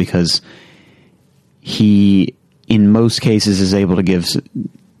idols too, because he, in most cases, is able to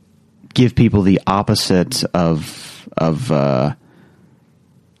give people the opposite of whatever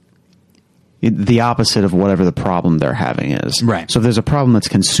the problem they're having is. Right. So if there's a problem that's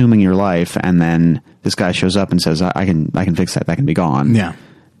consuming your life, and then this guy shows up and says, "I can fix that. That can be gone." Yeah.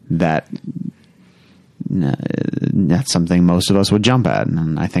 That's something most of us would jump at,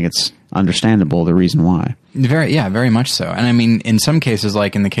 and I think it's understandable the reason why. Very much so. And I mean, in some cases,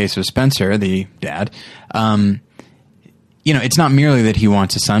 like in the case of Spencer, the dad, you know, it's not merely that he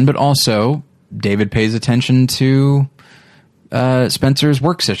wants a son, but also David pays attention to Spencer's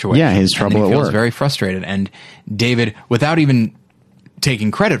work situation. Yeah, his trouble at work. He feels very frustrated, and David, without even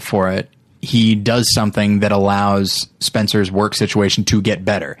taking credit for it, he does something that allows Spencer's work situation to get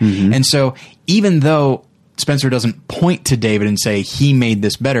better. And so even though Spencer doesn't point to David and say he made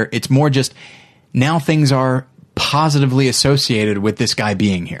this better, it's more just now things are positively associated with this guy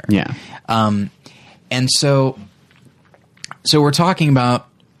being here. Yeah. And so we're talking about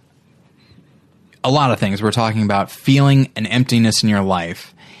a lot of things. We're talking about feeling an emptiness in your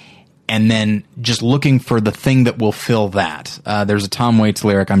life, and then just looking for the thing that will fill that. There's a Tom Waits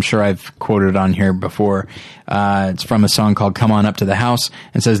lyric, I'm sure I've quoted it on here before. It's from a song called Come On Up to the House,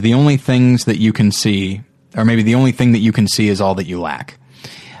 and says, the only things that you can see, or maybe the only thing that you can see is all that you lack.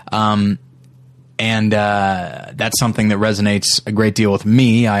 And that's something that resonates a great deal with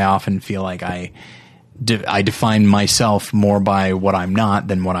me. I often feel like I define myself more by what I'm not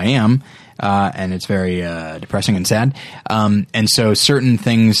than what I am. And it's very depressing and sad. And so certain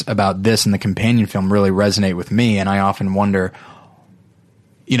things about this and the companion film really resonate with me, and I often wonder,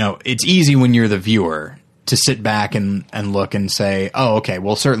 it's easy when you're the viewer to sit back and look and say, oh, okay,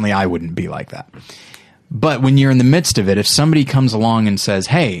 well, certainly I wouldn't be like that. But when you're in the midst of it, if somebody comes along and says,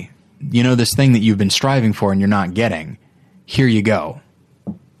 hey, this thing that you've been striving for and you're not getting, here you go.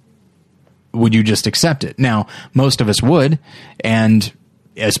 Would you just accept it? Now, most of us would, and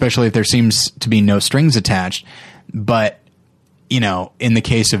especially if there seems to be no strings attached. But, in the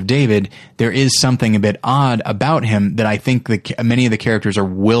case of David, there is something a bit odd about him that I think many of the characters are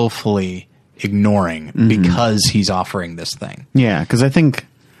willfully ignoring because he's offering this thing. Yeah, because I think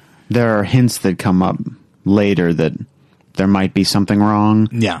there are hints that come up later that there might be something wrong.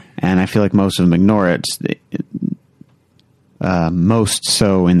 Yeah. And I feel like most of them ignore it. Most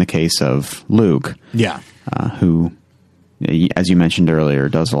so in the case of Luke. Yeah. Who, as you mentioned earlier,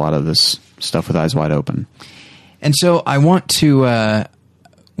 does a lot of this stuff with eyes wide open. And so I want to,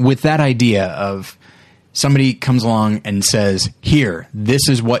 with that idea of somebody comes along and says, here, this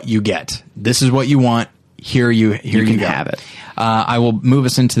is what you get. This is what you want. Here you can go. have it. I will move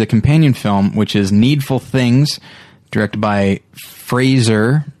us into the companion film, which is Needful Things, directed by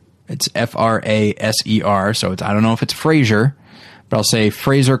Fraser. It's Fraser. So I don't know if it's Fraser, but I'll say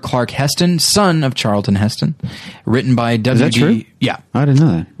Fraser Clark Heston, son of Charlton Heston. Written by W.D. Is that true? Yeah. I didn't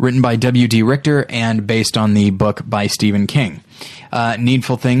know that. Written by W.D. Richter and based on the book by Stephen King.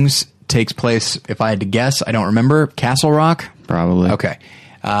 Needful Things takes place, if I had to guess, I don't remember, Castle Rock? Probably. Okay.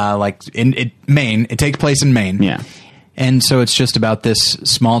 In Maine. It takes place in Maine. Yeah. And so it's just about this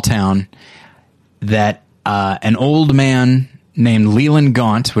small town that an old man named Leland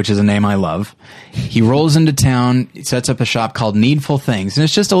Gaunt, which is a name I love, he rolls into town, he sets up a shop called Needful Things, and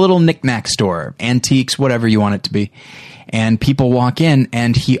it's just a little knick-knack store, antiques, whatever you want it to be. And people walk in,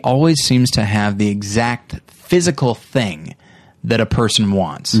 and he always seems to have the exact physical thing that a person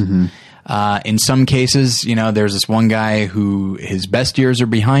wants. Mm-hmm. In some cases, there's this one guy who his best years are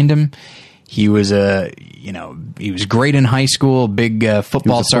behind him. He was he was great in high school, big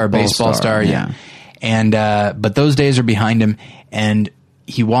football star, baseball star. Yeah. And, but those days are behind him, and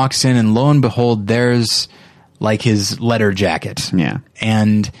he walks in, and lo and behold, there's like his letter jacket. Yeah.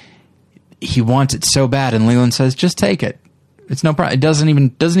 And he wants it so bad, and Leland says, just take it. It's no problem. It doesn't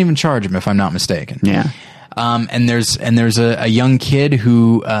even charge him, if I'm not mistaken. Yeah. And there's a young kid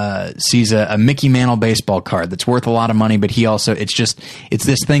who sees a Mickey Mantle baseball card that's worth a lot of money, but it's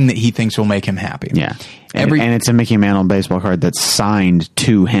this thing that he thinks will make him happy. Yeah. And it's a Mickey Mantle baseball card that's signed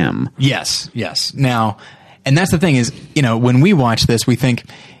to him. Yes. Now, and that's the thing is, when we watch this, we think,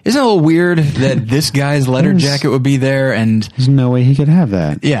 isn't it a little weird that this guy's letter jacket would be there? And there's no way he could have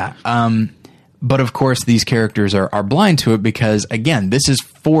that. Yeah. But of course, these characters are blind to it because, again, this is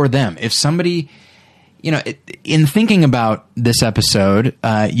for them. If somebody, in thinking about this episode,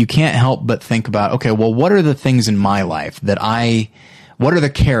 you can't help but think about, okay, well, what are the things in my life what are the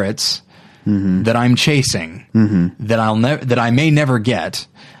carrots that I'm chasing that I may never get,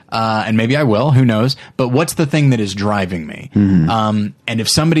 and maybe I will, who knows? But what's the thing that is driving me? And if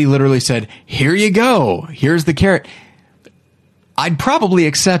somebody literally said, "Here you go, here's the carrot," I'd probably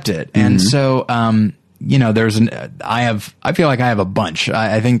accept it. And so, I feel like I have a bunch.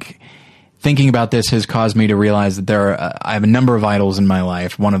 I think thinking about this has caused me to realize that I have a number of idols in my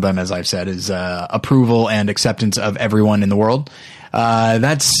life. One of them, as I've said, is approval and acceptance of everyone in the world.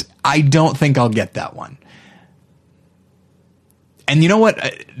 I don't think I'll get that one. And you know what?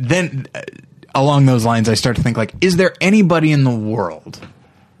 Then along those lines, I start to think, like, is there anybody in the world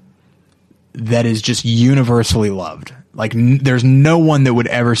that is just universally loved? Like, there's no one that would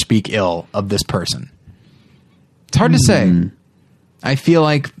ever speak ill of this person. It's hard to say. I feel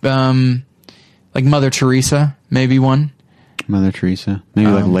like Mother Teresa, maybe one. Mother Teresa. Maybe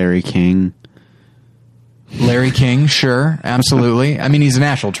like Larry King. Larry King, sure, absolutely. I mean, he's a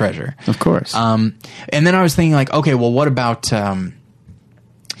national treasure. Of course. And then I was thinking, like, okay, well, what about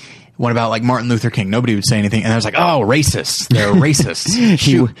like Martin Luther King? Nobody would say anything. And I was like, oh, racists. They're racists.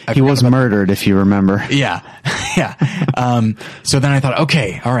 Shoot, he was murdered, if you remember. Yeah. So then I thought,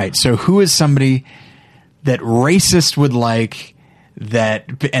 okay, all right. So who is somebody that racist would like that?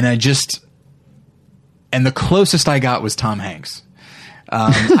 And the closest I got was Tom Hanks.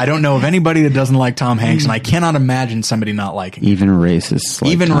 I don't know of anybody that doesn't like Tom Hanks, and I cannot imagine somebody not liking him. Even racists.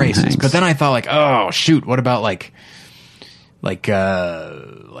 Like Tom Hanks. But then I thought, like, oh shoot, what about like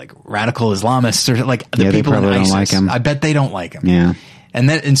radical Islamists or like the people in ISIS? Don't like him. I bet they don't like him. Yeah.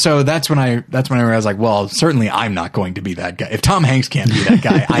 And so that's when I realized, like, well, certainly I'm not going to be that guy. If Tom Hanks can't be that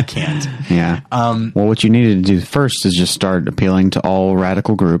guy, I can't. Yeah. Well, what you needed to do first is just start appealing to all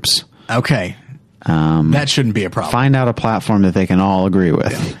radical groups. Okay. That shouldn't be a problem. Find out a platform that they can all agree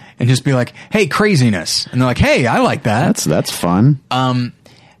with. Yeah. And just be like, hey, craziness. And they're like, hey, I like that. That's fun.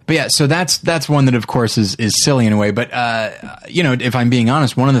 But yeah, so that's one that of course is silly in a way. But if I'm being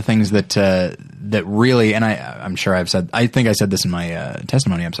honest, one of the things that really, and I'm sure I think I said this in my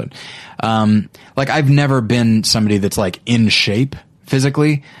testimony episode. Like I've never been somebody that's like in shape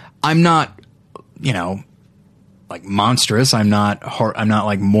physically. I'm not, like monstrous. I'm not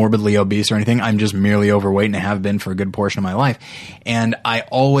like morbidly obese or anything. I'm just merely overweight and have been for a good portion of my life. And I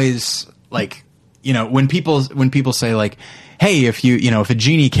always like, when people say like, hey, if a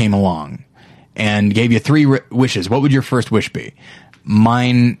genie came along and gave you 3 wishes, what would your first wish be?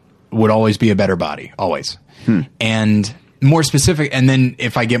 Mine would always be a better body, always. And more specific. And then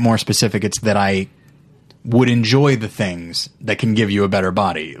if I get more specific, it's that I would enjoy the things that can give you a better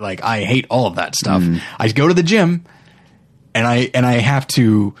body. Like I hate all of that stuff. I go to the gym and I have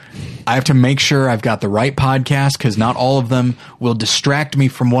to make sure I've got the right podcast, because not all of them will distract me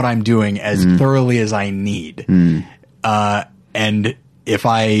from what I'm doing as thoroughly as I need. And if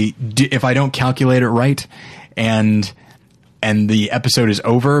I don't calculate it right and the episode is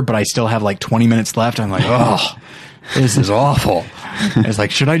over, but I still have like 20 minutes left, I'm like, oh, this is awful. And it's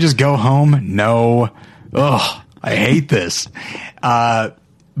like, should I just go home? No. Oh, I hate this. But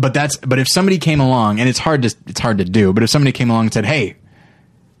if somebody came along, and it's hard to do, but if somebody came along and said, hey,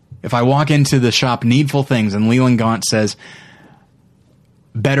 if I walk into the shop Needful Things and Leland Gaunt says,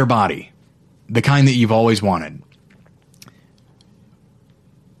 better body, the kind that you've always wanted,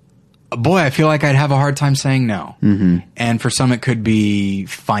 boy, I feel like I'd have a hard time saying no. And for some, it could be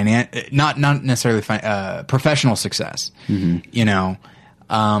not necessarily professional success.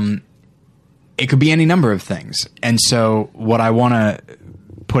 It could be any number of things. And so what I want to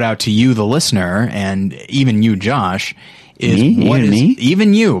put out to you, the listener, and even you, Josh, is me?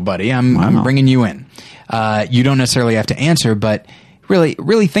 Even you, buddy. I'm bringing you in. You don't necessarily have to answer, but really,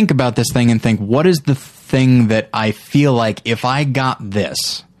 really think about this thing and think, what is the thing that I feel like if I got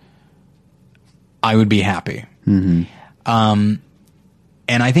this, I would be happy. And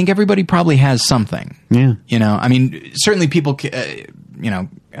I think everybody probably has something. Yeah. I mean, certainly people,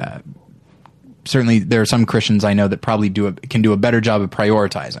 certainly there are some Christians I know that probably can do a better job of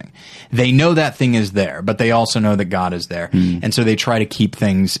prioritizing. They know that thing is there, but they also know that God is there. And so they try to keep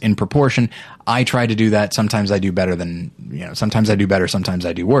things in proportion. I try to do that. Sometimes I do better than, sometimes I do better, sometimes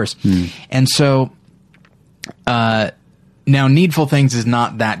I do worse. And so, now Needful Things is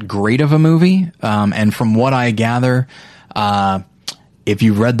not that great of a movie. And from what I gather, if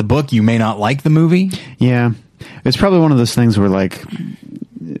you've read the book, you may not like the movie. Yeah. It's probably one of those things where like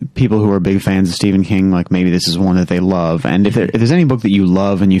people who are big fans of Stephen King, like maybe this is one that they love. And if there's any book that you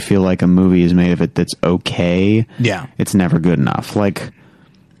love and you feel like a movie is made of it that's okay, yeah, it's never good enough. Like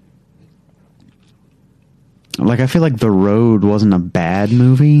I feel like The Road wasn't a bad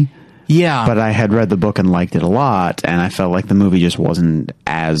movie. Yeah. But I had read the book and liked it a lot, and I felt like the movie just wasn't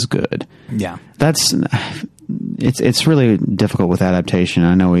as good. Yeah. It's really difficult with adaptation.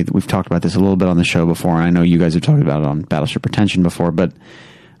 I know we've talked about this a little bit on the show before, and I know you guys have talked about it on Battleship Pretension before, but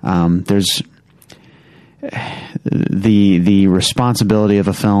there's the responsibility of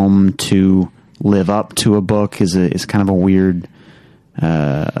a film to live up to a book is kind of a weird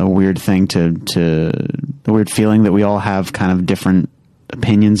thing a weird feeling that we all have kind of different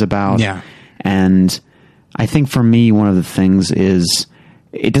opinions about. Yeah. And I think for me, one of the things is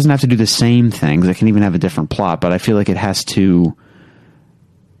it doesn't have to do the same things. It can even have a different plot, but I feel like it has to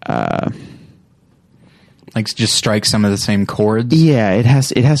like just strike some of the same chords. Yeah, it has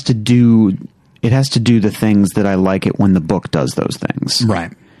to do the things that I like it when the book does those things.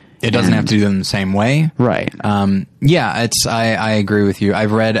 Right. It doesn't have to do them the same way. Right. Yeah, I agree with you.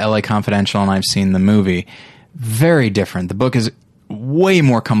 I've read LA Confidential and I've seen the movie. Very different. The book is way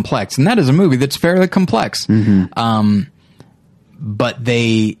more complex, and that is a movie that's fairly complex. But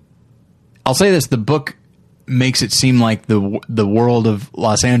I'll say this, the book makes it seem like the world of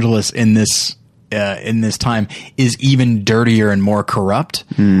Los Angeles in this time is even dirtier and more corrupt.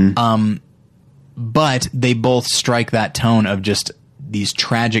 But they both strike that tone of just these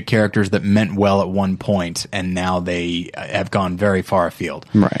tragic characters that meant well at one point, and now they have gone very far afield.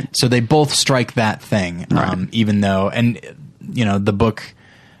 Right. So they both strike that thing, even though, and the book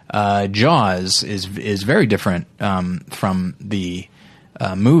Jaws is very different from the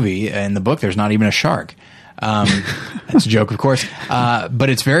movie. In the book, there's not even a shark. That's a joke, of course. But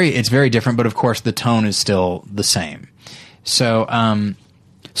it's very different. But of course, the tone is still the same. So,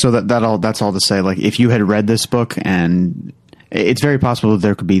 that's all to say. Like, if you had read this book, and it's very possible that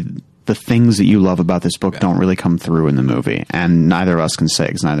there could be the things that you love about this book don't really come through in the movie, and neither of us can say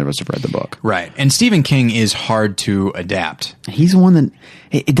because neither of us have read the book. Right. And Stephen King is hard to adapt. He's one that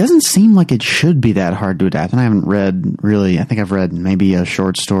it doesn't seem like it should be that hard to adapt. And I haven't read really. I think I've read maybe a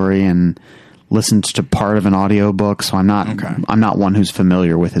short story and listened to part of an audiobook, so I'm not one who's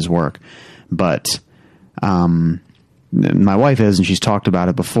familiar with his work. But my wife is, and she's talked about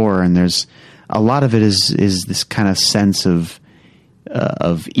it before. And there's a lot of it is this kind of sense of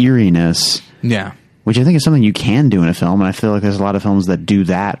eeriness, which I think is something you can do in a film, and I feel like there's a lot of films that do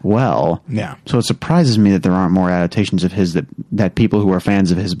that well. Yeah. So it surprises me that there aren't more adaptations of his that people who are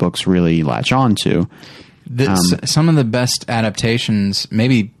fans of his books really latch on to. Some of the best adaptations,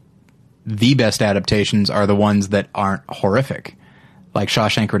 maybe the best adaptations, are the ones that aren't horrific, like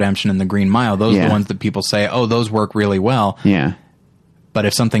Shawshank Redemption and The Green Mile. Those are the ones that people say, oh, those work really well. Yeah. But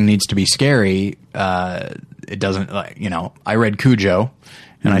if something needs to be scary, it doesn't, like, you know, I read Cujo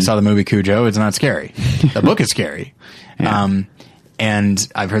and I saw the movie Cujo. It's not scary. The book is scary. Yeah. And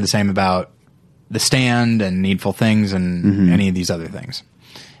I've heard the same about The Stand and Needful Things and any of these other things.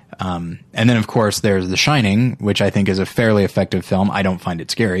 And then, of course, there's The Shining, which I think is a fairly effective film. I don't find it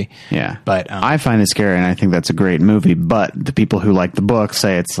scary. Yeah. But I find it scary, and I think that's a great movie. But the people who like the book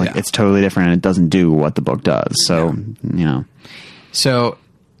say it's like it's totally different, and it doesn't do what the book does. So, you know. So,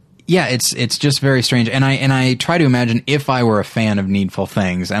 yeah, it's just very strange. And I try to imagine if I were a fan of Needful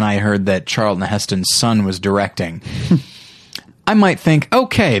Things and I heard that Charlton Heston's son was directing, I might think,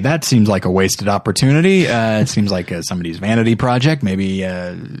 okay, that seems like a wasted opportunity. It seems like somebody's vanity project. Maybe,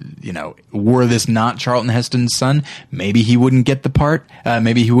 you know, were this not Charlton Heston's son, maybe he wouldn't get the part.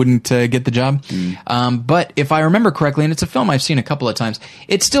 Maybe he wouldn't get the job. But if I remember correctly, and it's a film I've seen a couple of times,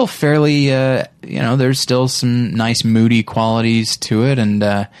 it's still fairly, you know, there's still some nice moody qualities to it.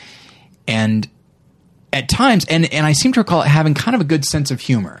 And at times, and I seem to recall it having kind of a good sense of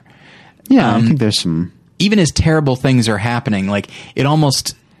humor. Yeah, I think there's some... Even as terrible things are happening, like, it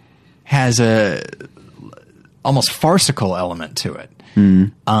almost has a almost farcical element to it.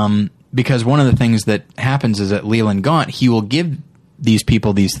 Because one of the things that happens is that Leland Gaunt, he will give these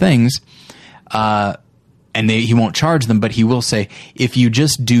people these things, and he won't charge them, but he will say, if you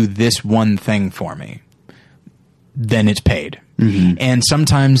just do this one thing for me, then it's paid. And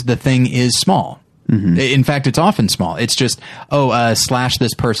sometimes the thing is small. In fact, it's often small. It's just, slash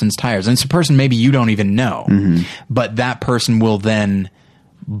this person's tires. And it's a person maybe you don't even know. But that person will then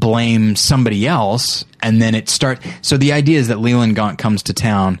blame somebody else, and then it starts. So the idea is that Leland Gaunt comes to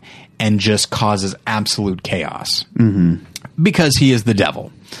town and just causes absolute chaos. Because he is the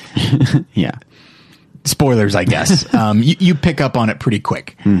devil. Yeah. Spoilers, I guess. You pick up on it pretty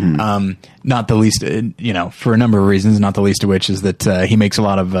quick. Not the least, you know, for a number of reasons, not the least of which is that he makes a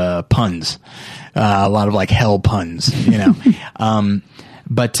lot of puns. A lot of like hell puns, you know.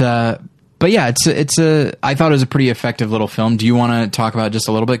 But yeah, I thought it was a pretty effective little film. Do you want to talk about it just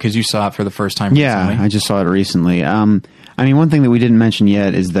a little bit? Because you saw it for the first time recently. Yeah, I just saw it recently. I mean, one thing that we didn't mention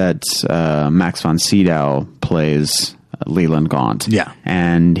yet is that Max von Sydow plays Leland Gaunt. Yeah.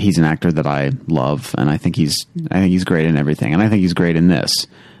 And he's an actor that I love, and I think he's great in everything, and I think he's great in this.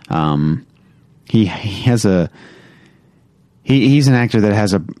 He's an actor that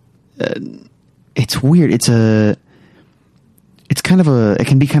has it's weird. It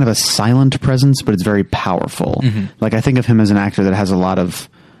can be kind of a silent presence, but it's very powerful. Like, I think of him as an actor that has a lot of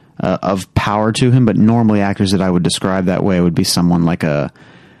power to him, but normally actors that I would describe that way would be someone like a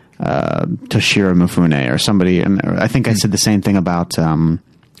Toshiro Mifune or somebody. And I think I said the same thing about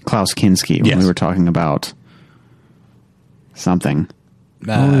Klaus Kinski when we were talking about something.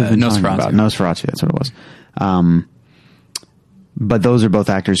 Nosferatu. Nosferatu, that's what it was. But those are both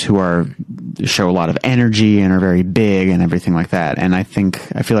actors who show a lot of energy and are very big and everything like that. And I feel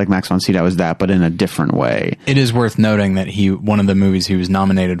like Max von Sydow is that, but in a different way. It is worth noting that one of the movies he was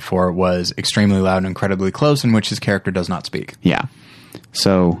nominated for was Extremely Loud and Incredibly Close, in which his character does not speak. Yeah.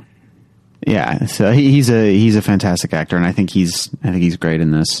 So he's a fantastic actor, and I think he's great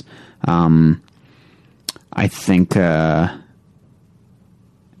in this. I think it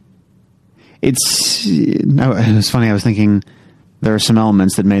was funny. I was thinking there are some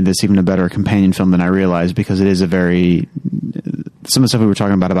elements that made this even a better companion film than I realized, because it is some of the stuff we were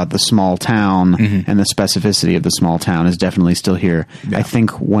talking about the small town and the specificity of the small town is definitely still here. Yeah. I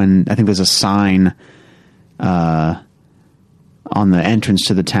think there's a sign on the entrance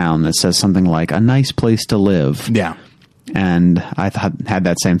to the town that says something like "a nice place to live." Yeah. And I had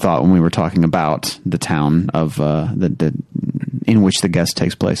that same thought when we were talking about the town of in which the guest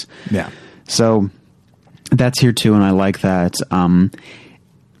takes place. Yeah. So that's here too, and I like that. I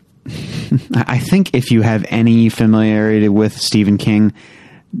think if you have any familiarity with Stephen King,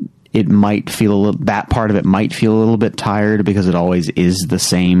 it might feel that part of it might feel a little bit tired because it always is the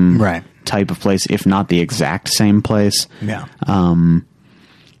same type of place, if not the exact same place. Yeah.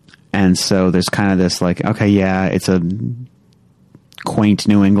 And so there's kind of this like, okay, yeah, it's a quaint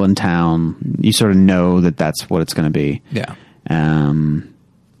New England town. You sort of know that that's what it's going to be. Yeah.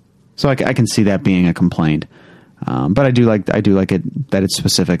 So I can see that being a complaint. But I do like it that it's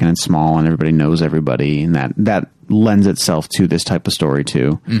specific and it's small and everybody knows everybody, and that lends itself to this type of story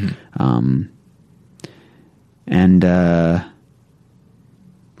too. Mm-hmm.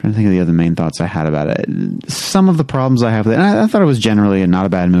 Trying to think of the other main thoughts I had about it. Some of the problems I have with it, and I thought it was generally not a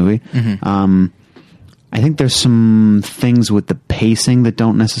bad movie. Mm-hmm. I think there's some things with the pacing that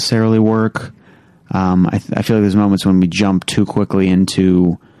don't necessarily work. I feel like there's moments when we jump too quickly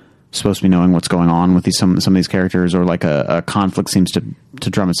into supposed to be knowing what's going on with some of these characters, or like a conflict seems to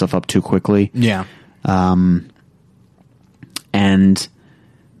drum itself up too quickly. Yeah. And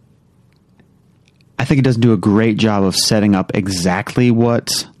I think it doesn't do a great job of setting up exactly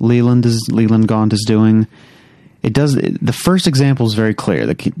what Leland Gaunt is doing. It does. The first example is very clear.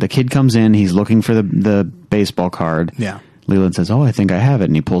 The kid comes in, he's looking for the baseball card. Yeah. Leland says, "Oh, I think I have it,"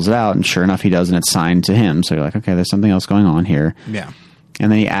 and he pulls it out, and sure enough, he does, and it's signed to him. So you're like, okay, there's something else going on here. Yeah.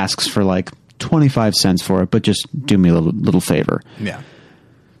 And then he asks for like 25 cents for it, but just do me a little favor. Yeah.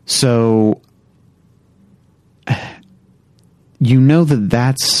 So you know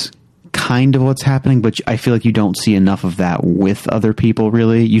that's kind of what's happening, but I feel like you don't see enough of that with other people,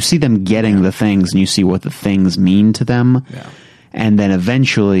 really. You see them getting the things, and you see what the things mean to them. Yeah. And then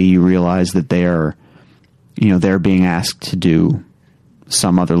eventually you realize that they're being asked to do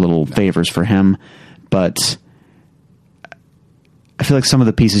some other little favors for him. But I feel like some of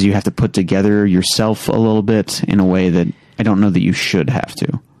the pieces you have to put together yourself a little bit in a way that I don't know that you should have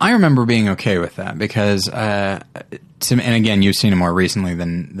to. I remember being okay with that because, and again, you've seen it more recently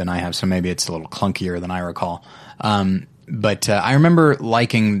than I have, so maybe it's a little clunkier than I recall. But I remember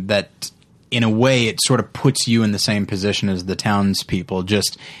liking that in a way it sort of puts you in the same position as the townspeople,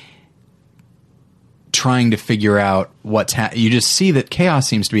 just trying to figure out what's you just see that chaos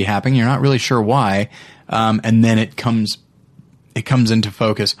seems to be happening. You're not really sure why. And then it comes into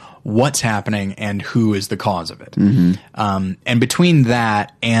focus what's happening and who is the cause of it. Mm-hmm. And between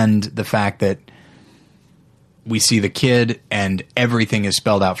that and the fact that we see the kid and everything is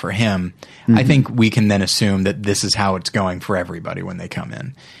spelled out for him, mm-hmm. I think we can then assume that this is how it's going for everybody when they come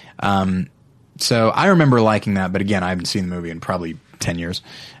in. So I remember liking that, but again, I haven't seen the movie in probably 10 years.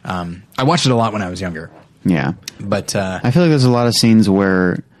 I watched it a lot when I was younger. Yeah. But I feel like there's a lot of scenes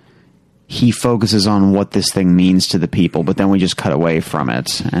where he focuses on what this thing means to the people, but then we just cut away from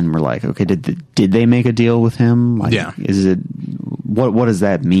it, and we're like, okay, did they make a deal with him? Like, yeah. Is it what does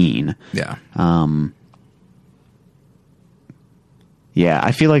that mean? Yeah. Yeah,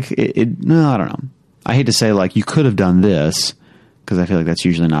 I feel like no, I don't know. I hate to say like you could have done this, because I feel like that's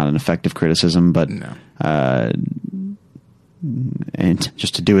usually not an effective criticism, but no. And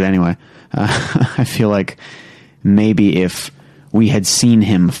just to do it anyway, I feel like maybe if we had seen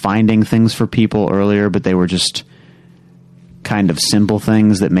him finding things for people earlier, but they were just kind of simple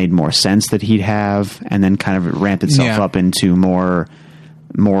things that made more sense that he'd have, and then kind of ramp itself up into more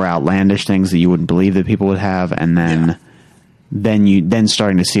outlandish things that you wouldn't believe that people would have, and then then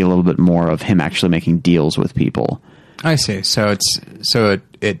starting to see a little bit more of him actually making deals with people. I see. So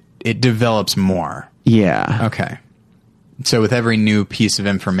it develops more. Yeah. Okay. So with every new piece of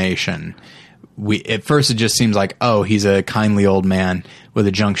information, at first it just seems like, oh, he's a kindly old man with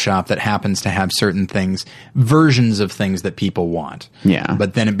a junk shop that happens to have certain things, versions of things that people want. Yeah.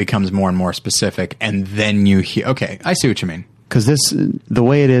 But then it becomes more and more specific, and then you hear, okay, I see what you mean. Because the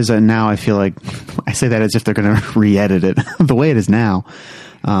way it is now, I feel like I say that as if they're going to re-edit it. The way it is now,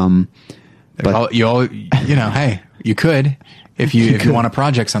 but hey, you could if you want a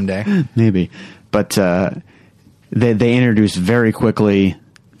project someday, maybe. But they introduced very quickly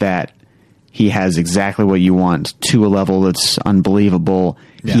that he has exactly what you want to a level that's unbelievable.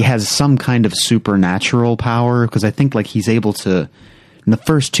 Yeah. He has some kind of supernatural power, because I think like he's able to. In the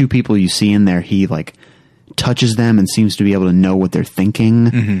first two people you see in there, he like touches them and seems to be able to know what they're thinking.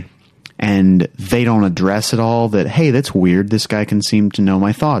 Mm-hmm. And they don't address at all that, hey, that's weird. This guy can seem to know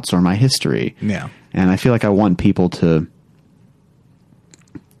my thoughts or my history. Yeah. And I feel like I want people to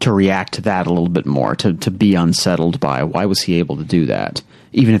react to that a little bit more, to be unsettled by why was he able to do that,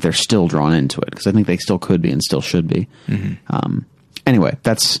 even if they're still drawn into it, because I think they still could be and still should be. Mm-hmm. Anyway,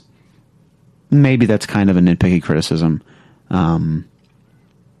 that's kind of a nitpicky criticism.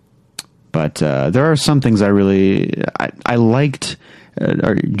 But there are some things I liked.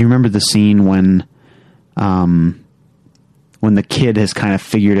 Do you remember the scene when when the kid has kind of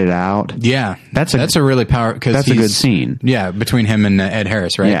figured it out. Yeah, that's a really powerful, because that's a good scene. Yeah, between him and Ed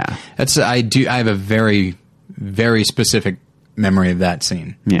Harris, right? Yeah, I have a very, very specific memory of that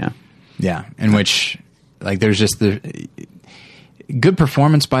scene. Yeah, in which, like, there's just the good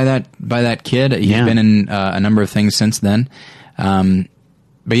performance by that kid. He's been in a number of things since then.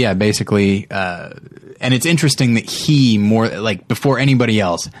 But yeah, basically, and it's interesting that he, more like before anybody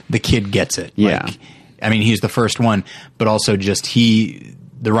else, the kid gets it. Yeah. Like, I mean, he's the first one, but also just the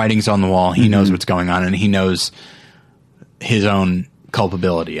writing's on the wall. He knows what's going on, and he knows his own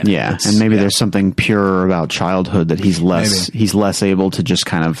culpability. And and maybe there's something pure about childhood that he's less able to just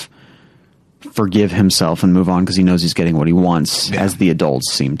kind of forgive himself and move on because he knows he's getting what he wants, as the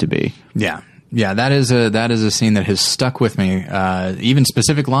adults seem to be. Yeah. Yeah, that is a scene that has stuck with me. Even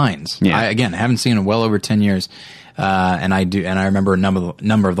specific lines. Yeah. I haven't seen it in well over 10 years, and I remember a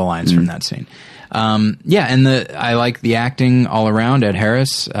number of the lines from that scene. And I like the acting all around. Ed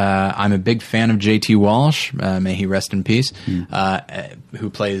Harris. I'm a big fan of J.T. Walsh. May he rest in peace. Who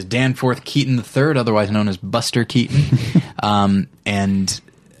plays Danforth Keaton III, otherwise known as Buster Keaton. And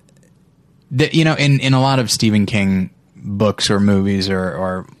in a lot of Stephen King books or movies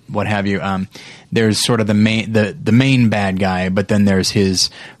or what have you, there's sort of the main bad guy, but then there's his,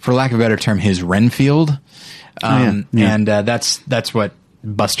 for lack of a better term, his Renfield, and that's what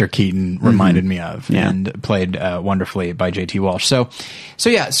Buster Keaton reminded me of, and played wonderfully by J.T. Walsh. So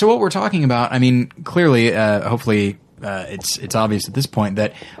what we're talking about, I mean, clearly, hopefully, it's obvious at this point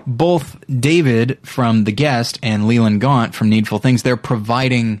that both David from The Guest and Leland Gaunt from Needful Things, they're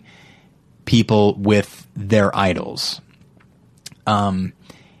providing people with their idols.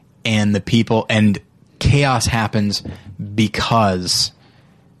 And chaos happens because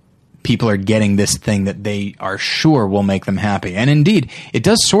people are getting this thing that they are sure will make them happy. And indeed, it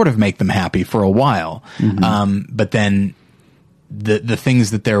does sort of make them happy for a while. But then the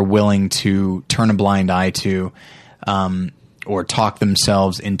things that they're willing to turn a blind eye to, or talk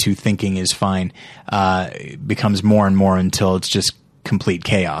themselves into thinking is fine, becomes more and more until it's just complete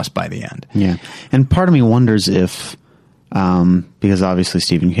chaos by the end. Yeah. And part of me wonders if, because obviously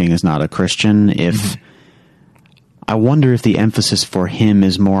Stephen King is not a Christian, I wonder if the emphasis for him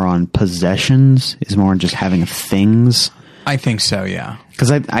is more on possessions, is more on just having things. I think so, yeah.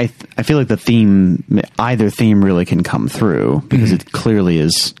 Because I feel like either theme really can come through, because it clearly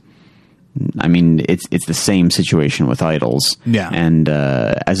is. I mean, it's the same situation with idols. Yeah. And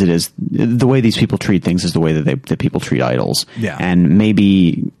as it is, the way these people treat things is the way that people treat idols. Yeah. And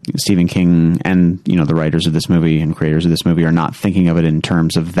maybe Stephen King and, the writers of this movie and creators of this movie are not thinking of it in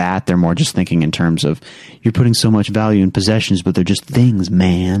terms of that. They're more just thinking in terms of, you're putting so much value in possessions, but they're just things,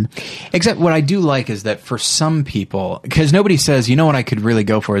 man. Except what I do like is that for some people, because nobody says, what I could really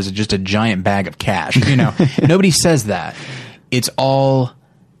go for is just a giant bag of cash. Nobody says that. It's all...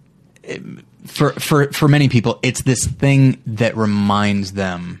 For many people, it's this thing that reminds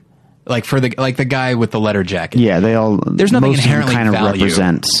them, like the guy with the letter jacket. Yeah, there's nothing inherently kind of value.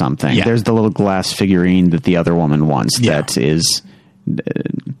 Represent something. Yeah. There's the little glass figurine that the other woman wants that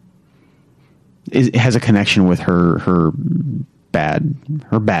has a connection with her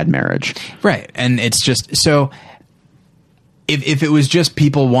bad marriage. Right, and it's just so. If it was just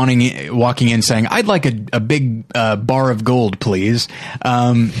people walking in saying, "I'd like a big bar of gold, please,"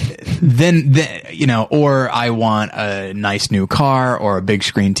 then or I want a nice new car or a big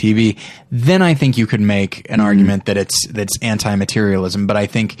screen TV, then I think you could make an argument that that's anti-materialism. But I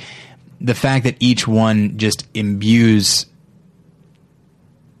think the fact that each one just imbues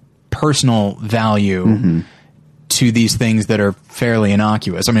personal value to these things that are fairly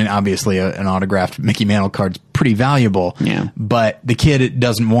innocuous. I mean, obviously an autographed Mickey Mantle card's pretty valuable, but the kid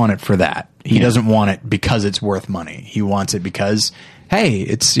doesn't want it for that. He doesn't want it because it's worth money. He wants it because, hey,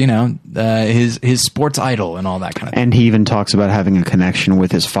 it's, his sports idol and all that kind of thing. And he even talks about having a connection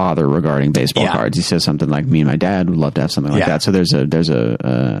with his father regarding baseball cards. He says something like, me and my dad would love to have something like that. So there's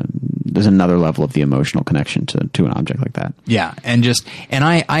another level of the emotional connection to an object like that. Yeah. And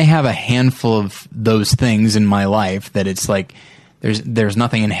I have a handful of those things in my life that it's like, there's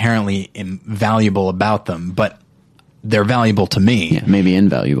nothing inherently valuable about them, but they're valuable to me. Yeah, maybe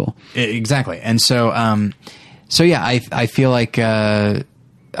invaluable. Exactly. And so, I feel like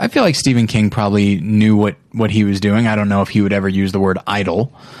Stephen King probably knew what he was doing. I don't know if he would ever use the word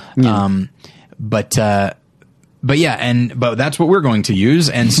idol. Yeah. But that's what we're going to use.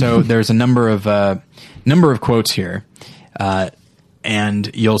 And so there's a number of quotes here.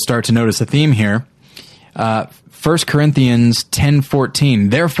 And you'll start to notice a theme here. 1 Corinthians 10:14,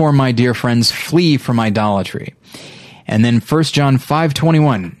 therefore, my dear friends, flee from idolatry. And then 1 John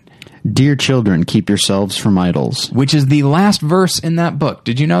 5:21. Dear children, keep yourselves from idols. which is the last verse in that book.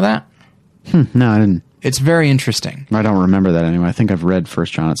 Did you know that? No, I didn't. It's very interesting. I don't remember that anyway. I think I've read 1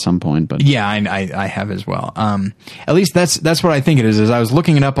 John at some point, but Yeah, I have as well. At least that's what I think it is. As I was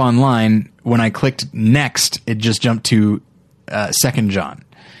looking it up online, when I clicked next, it just jumped to 2 John.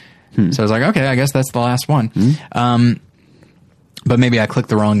 So I was like, okay, I guess that's the last one. But maybe I clicked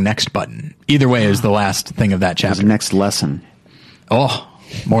the wrong next button. Either way, is the last thing of that it's chapter. the next lesson. Oh,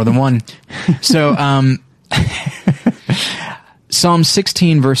 more than one. So, Psalm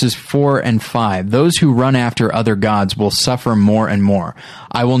 16 verses 4 and 5. Those who run after other gods will suffer more and more.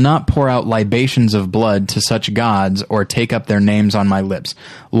 I will not pour out libations of blood to such gods or take up their names on my lips.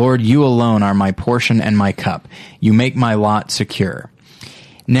 Lord, you alone are my portion and my cup. You make my lot secure.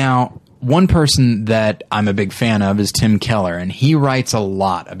 Now, one person that I'm a big fan of is Tim Keller, and he writes a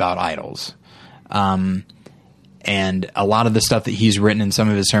lot about idols. And a lot of the stuff that he's written in some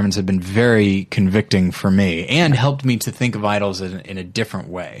of his sermons have been very convicting for me and helped me to think of idols in a different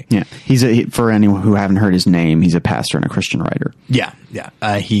way. Yeah, for anyone who haven't heard his name, he's a pastor and a Christian writer. Yeah.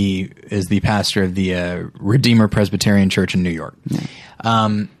 He is the pastor of the Redeemer Presbyterian Church in New York. Yeah.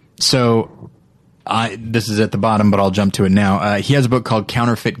 This is at the bottom, but I'll jump to it now. He has a book called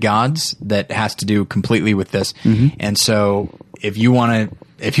Counterfeit Gods that has to do completely with this. And so if you want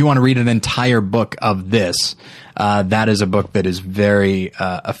to read an entire book of this, that is a book that is very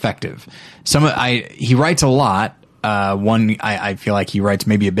effective. He writes a lot. I feel like he writes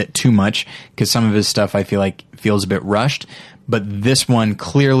maybe a bit too much because some of his stuff I feel like feels a bit rushed. But this one,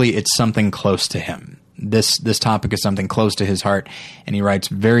 clearly it's something close to him. This topic is something close to his heart, and he writes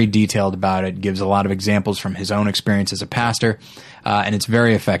very detailed about it, gives a lot of examples from his own experience as a pastor, and it's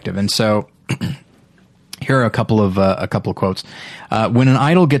very effective. And so here are a couple of quotes. When an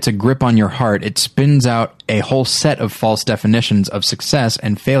idol gets a grip on your heart, it spins out a whole set of false definitions of success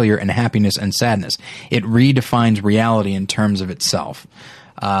and failure and happiness and sadness. It redefines reality in terms of itself.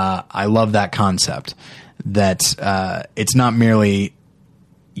 I love that concept, that it's not merely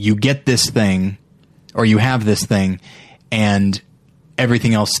you get this thing or you have this thing and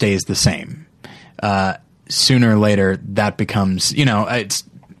everything else stays the same. Sooner or later, that becomes, it's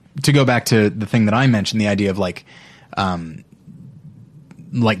to go back to the thing that I mentioned, the idea of like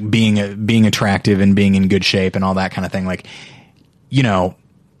being attractive and being in good shape and all that kind of thing. Like, it's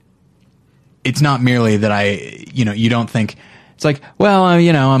not merely that you don't think it's like, well,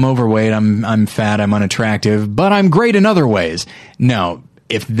 I'm overweight, I'm fat, I'm unattractive, but I'm great in other ways. No.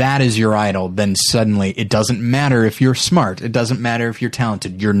 If that is your idol, then suddenly it doesn't matter if you're smart. It doesn't matter if you're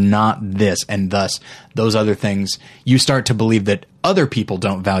talented. You're not this, and thus those other things, you start to believe that other people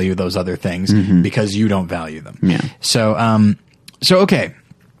don't value those other things because you don't value them. Yeah. So okay.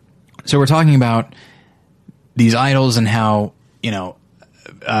 So we're talking about these idols and how,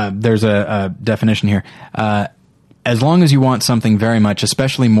 there's a definition here. As long as you want something very much,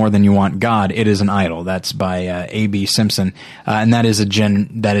 especially more than you want God, it is an idol. That's by A.B. Simpson, and that is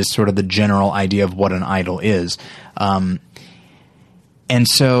sort of the general idea of what an idol is. And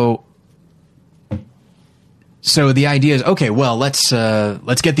so the idea is, okay, well, let's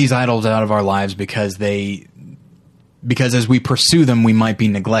get these idols out of our lives because as we pursue them, we might be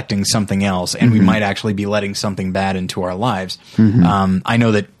neglecting something else, and we might actually be letting something bad into our lives. I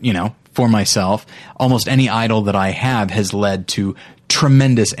know that for myself, almost any idol that I have has led to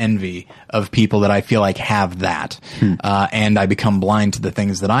tremendous envy of people that I feel like have that. And I become blind to the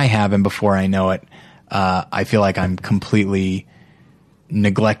things that I have. And before I know it, I feel like I'm completely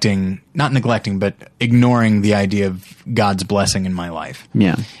not neglecting, but ignoring the idea of God's blessing in my life.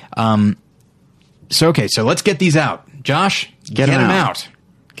 Yeah. So let's get these out. Josh, get them out.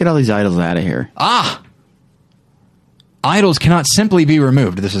 Get all these idols out of here. Idols cannot simply be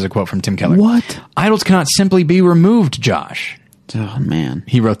removed. This is a quote from Tim Keller. What? Idols cannot simply be removed, Josh. Oh, man.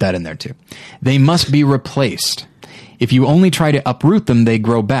 He wrote that in there, too. They must be replaced. If you only try to uproot them, they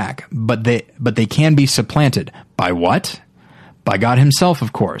grow back. But they can be supplanted. By what? By God himself,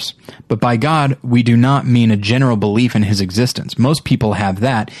 of course. But by God, we do not mean a general belief in his existence. Most people have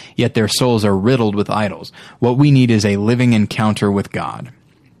that, yet their souls are riddled with idols. What we need is a living encounter with God.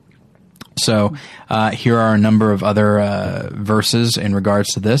 So here are a number of other verses in regards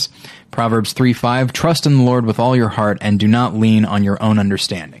to this. Proverbs 3:5, trust in the Lord with all your heart and do not lean on your own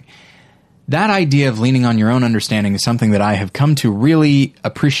understanding. That idea of leaning on your own understanding is something that I have come to really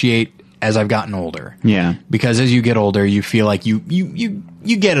appreciate as I've gotten older. Yeah. Because as you get older, you feel like you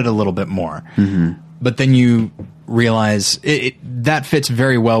get it a little bit more. But then you realize that fits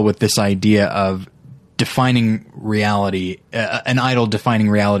very well with this idea of defining reality, an idol defining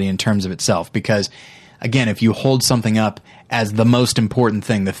reality in terms of itself, because again, if you hold something up as the most important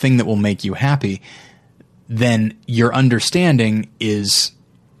thing, the thing that will make you happy, then your understanding is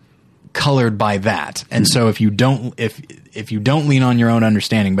colored by that. And so if you don't lean on your own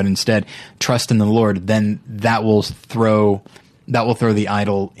understanding, but instead trust in the Lord, then that will throw the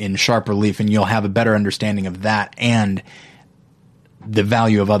idol in sharp relief, and you'll have a better understanding of that and the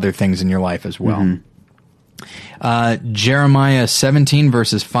value of other things in your life as well. Jeremiah 17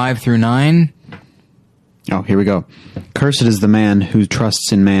 verses 5 through 9. Oh, here we go. Cursed is the man who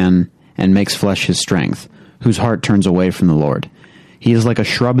trusts in man and makes flesh his strength, whose heart turns away from the Lord. He is like a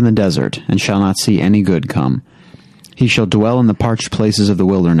shrub in the desert, and shall not see any good come. He shall dwell in the parched places of the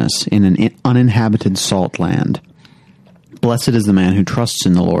wilderness, in an uninhabited salt land. Blessed is the man who trusts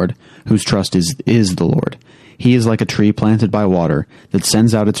in the Lord, whose trust is the Lord. He is like a tree planted by water, that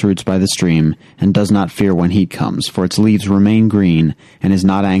sends out its roots by the stream, and does not fear when heat comes, for its leaves remain green, and is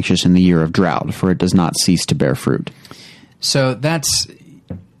not anxious in the year of drought, for it does not cease to bear fruit. So that's,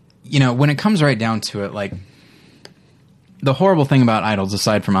 when it comes right down to it, like, the horrible thing about idols,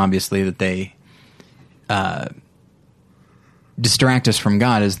 aside from obviously that they distract us from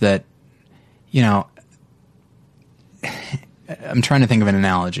God, is that, I'm trying to think of an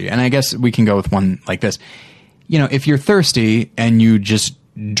analogy, and I guess we can go with one like this. If you're thirsty and you just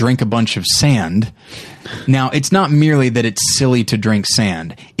drink a bunch of sand, now it's not merely that it's silly to drink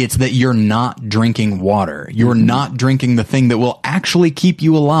sand, it's that you're not drinking water. You're not drinking the thing that will actually keep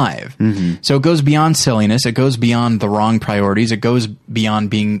you alive. So it goes beyond silliness, it goes beyond the wrong priorities, it goes beyond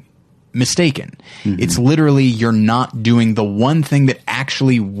being mistaken. It's literally you're not doing the one thing that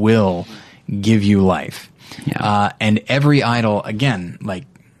actually will give you life. And every idol, again, like,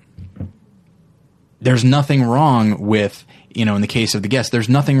 there's nothing wrong with, in the case of the guest, there's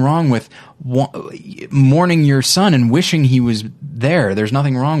nothing wrong with mourning your son and wishing he was there. There's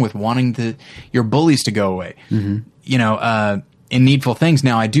nothing wrong with wanting your bullies to go away. In Needful Things.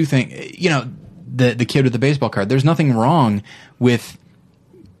 Now, I do think, the kid with the baseball card, there's nothing wrong with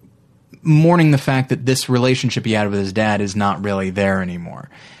mourning the fact that this relationship he had with his dad is not really there anymore.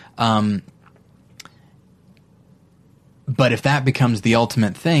 But if that becomes the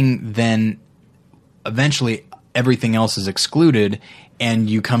ultimate thing, then eventually everything else is excluded, and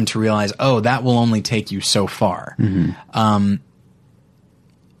you come to realize, that will only take you so far. And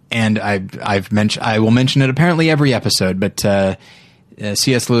I will mention it apparently every episode, but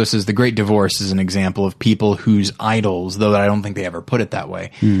C.S. Lewis's The Great Divorce is an example of people whose idols, though I don't think they ever put it that way,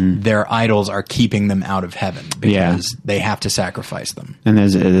 their idols are keeping them out of heaven because they have to sacrifice them. And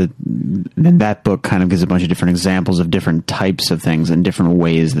then that book kind of gives a bunch of different examples of different types of things and different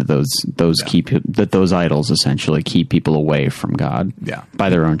ways that those idols essentially keep people away from God by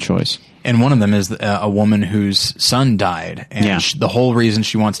their own choice. And one of them is a woman whose son died, and the whole reason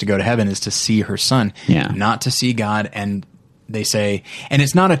she wants to go to heaven is to see her son, not to see God. And they say, and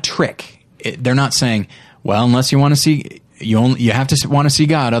it's not a trick. They're not saying, well, unless you want to see, you have to want to see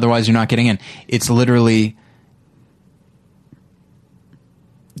God, otherwise you're not getting in. It's literally,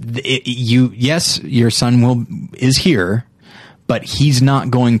 yes, your son is here, but he's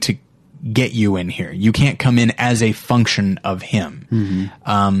not going to get you in here. You can't come in as a function of him.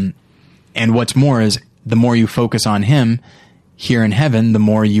 And what's more is, the more you focus on him here in heaven, the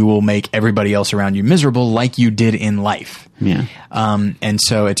more you will make everybody else around you miserable, like you did in life. And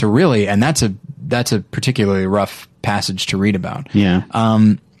so it's that's a particularly rough passage to read about.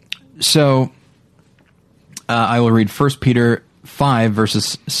 So I will read 1 Peter 5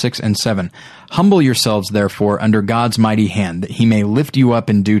 verses 6 and 7. Humble yourselves, therefore, under God's mighty hand, that he may lift you up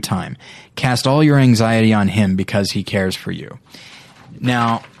in due time. Cast all your anxiety on him, because he cares for you.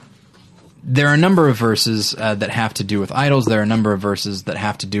 Now, there are a number of verses that have to do with idols. There are a number of verses that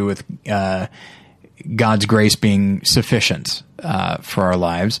have to do with God's grace being sufficient for our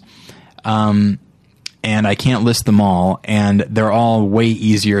lives. And I can't list them all, and they're all way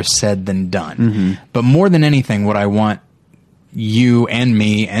easier said than done. But more than anything, what I want you and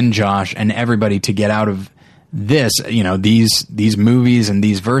me and Josh and everybody to get out of this, these movies and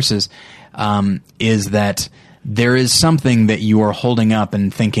these verses, is that there is something that you are holding up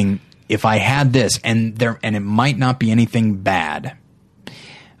and thinking, if I had this, and it might not be anything bad,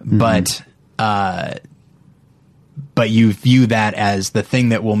 but you view that as the thing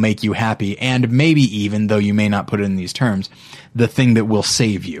that will make you happy, and maybe even, though you may not put it in these terms, the thing that will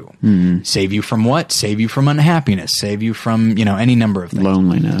save you. Save you from what? Save you from unhappiness. Save you from, any number of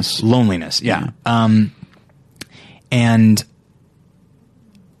things. Loneliness, yeah. And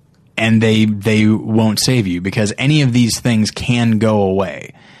they won't save you, because any of these things can go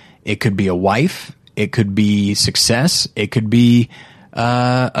away. It could be a wife. It could be success. It could be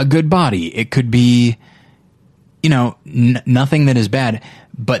a good body. It could be, nothing that is bad,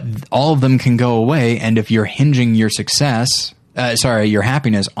 but all of them can go away. And if you're hinging your your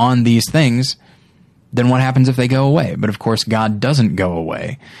happiness on these things, then what happens if they go away? But of course, God doesn't go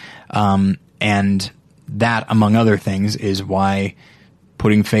away. And that, among other things, is why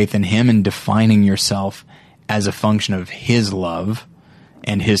putting faith in Him and defining yourself as a function of His love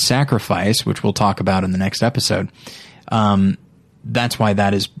and His sacrifice, which we'll talk about in the next episode, that's why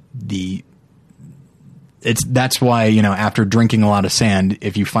that is that's why, after drinking a lot of sand,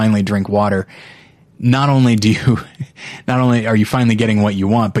 if you finally drink water, not only are you finally getting what you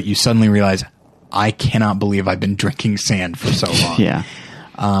want, but you suddenly realize, I cannot believe I've been drinking sand for so long. Yeah.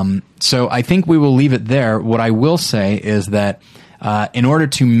 So I think we will leave it there. What I will say is that in order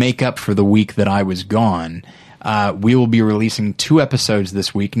to make up for the week that I was gone, we will be releasing 2 episodes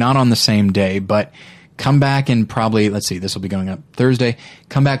this week, not on the same day, but come back and probably, let's see, this will be going up Thursday.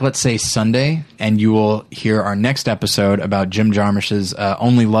 Come back, let's say Sunday, and you will hear our next episode about Jim Jarmusch's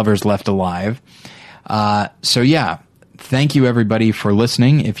Only Lovers Left Alive. So yeah, thank you everybody for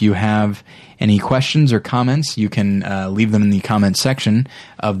listening. If you have any questions or comments, you can leave them in the comments section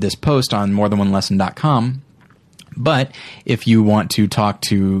of this post on morethanonelesson.com. But if you want to talk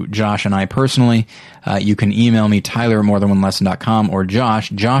to Josh and I personally, you can email me, Tyler@morethanonelesson.com, or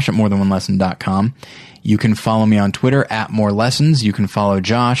Josh at morethanonelesson.com. You can follow me on Twitter @morelessons. You can follow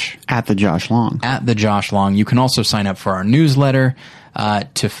Josh at the Josh Long. You can also sign up for our newsletter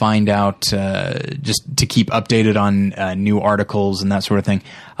to find out, just to keep updated on new articles and that sort of thing.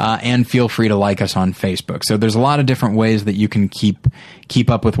 And feel free to like us on Facebook. So there's a lot of different ways that you can keep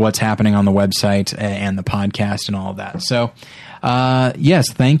up with what's happening on the website and the podcast and all of that. So, yes,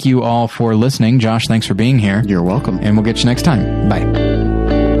 thank you all for listening. Josh, thanks for being here. You're welcome. And we'll get you next time. Bye.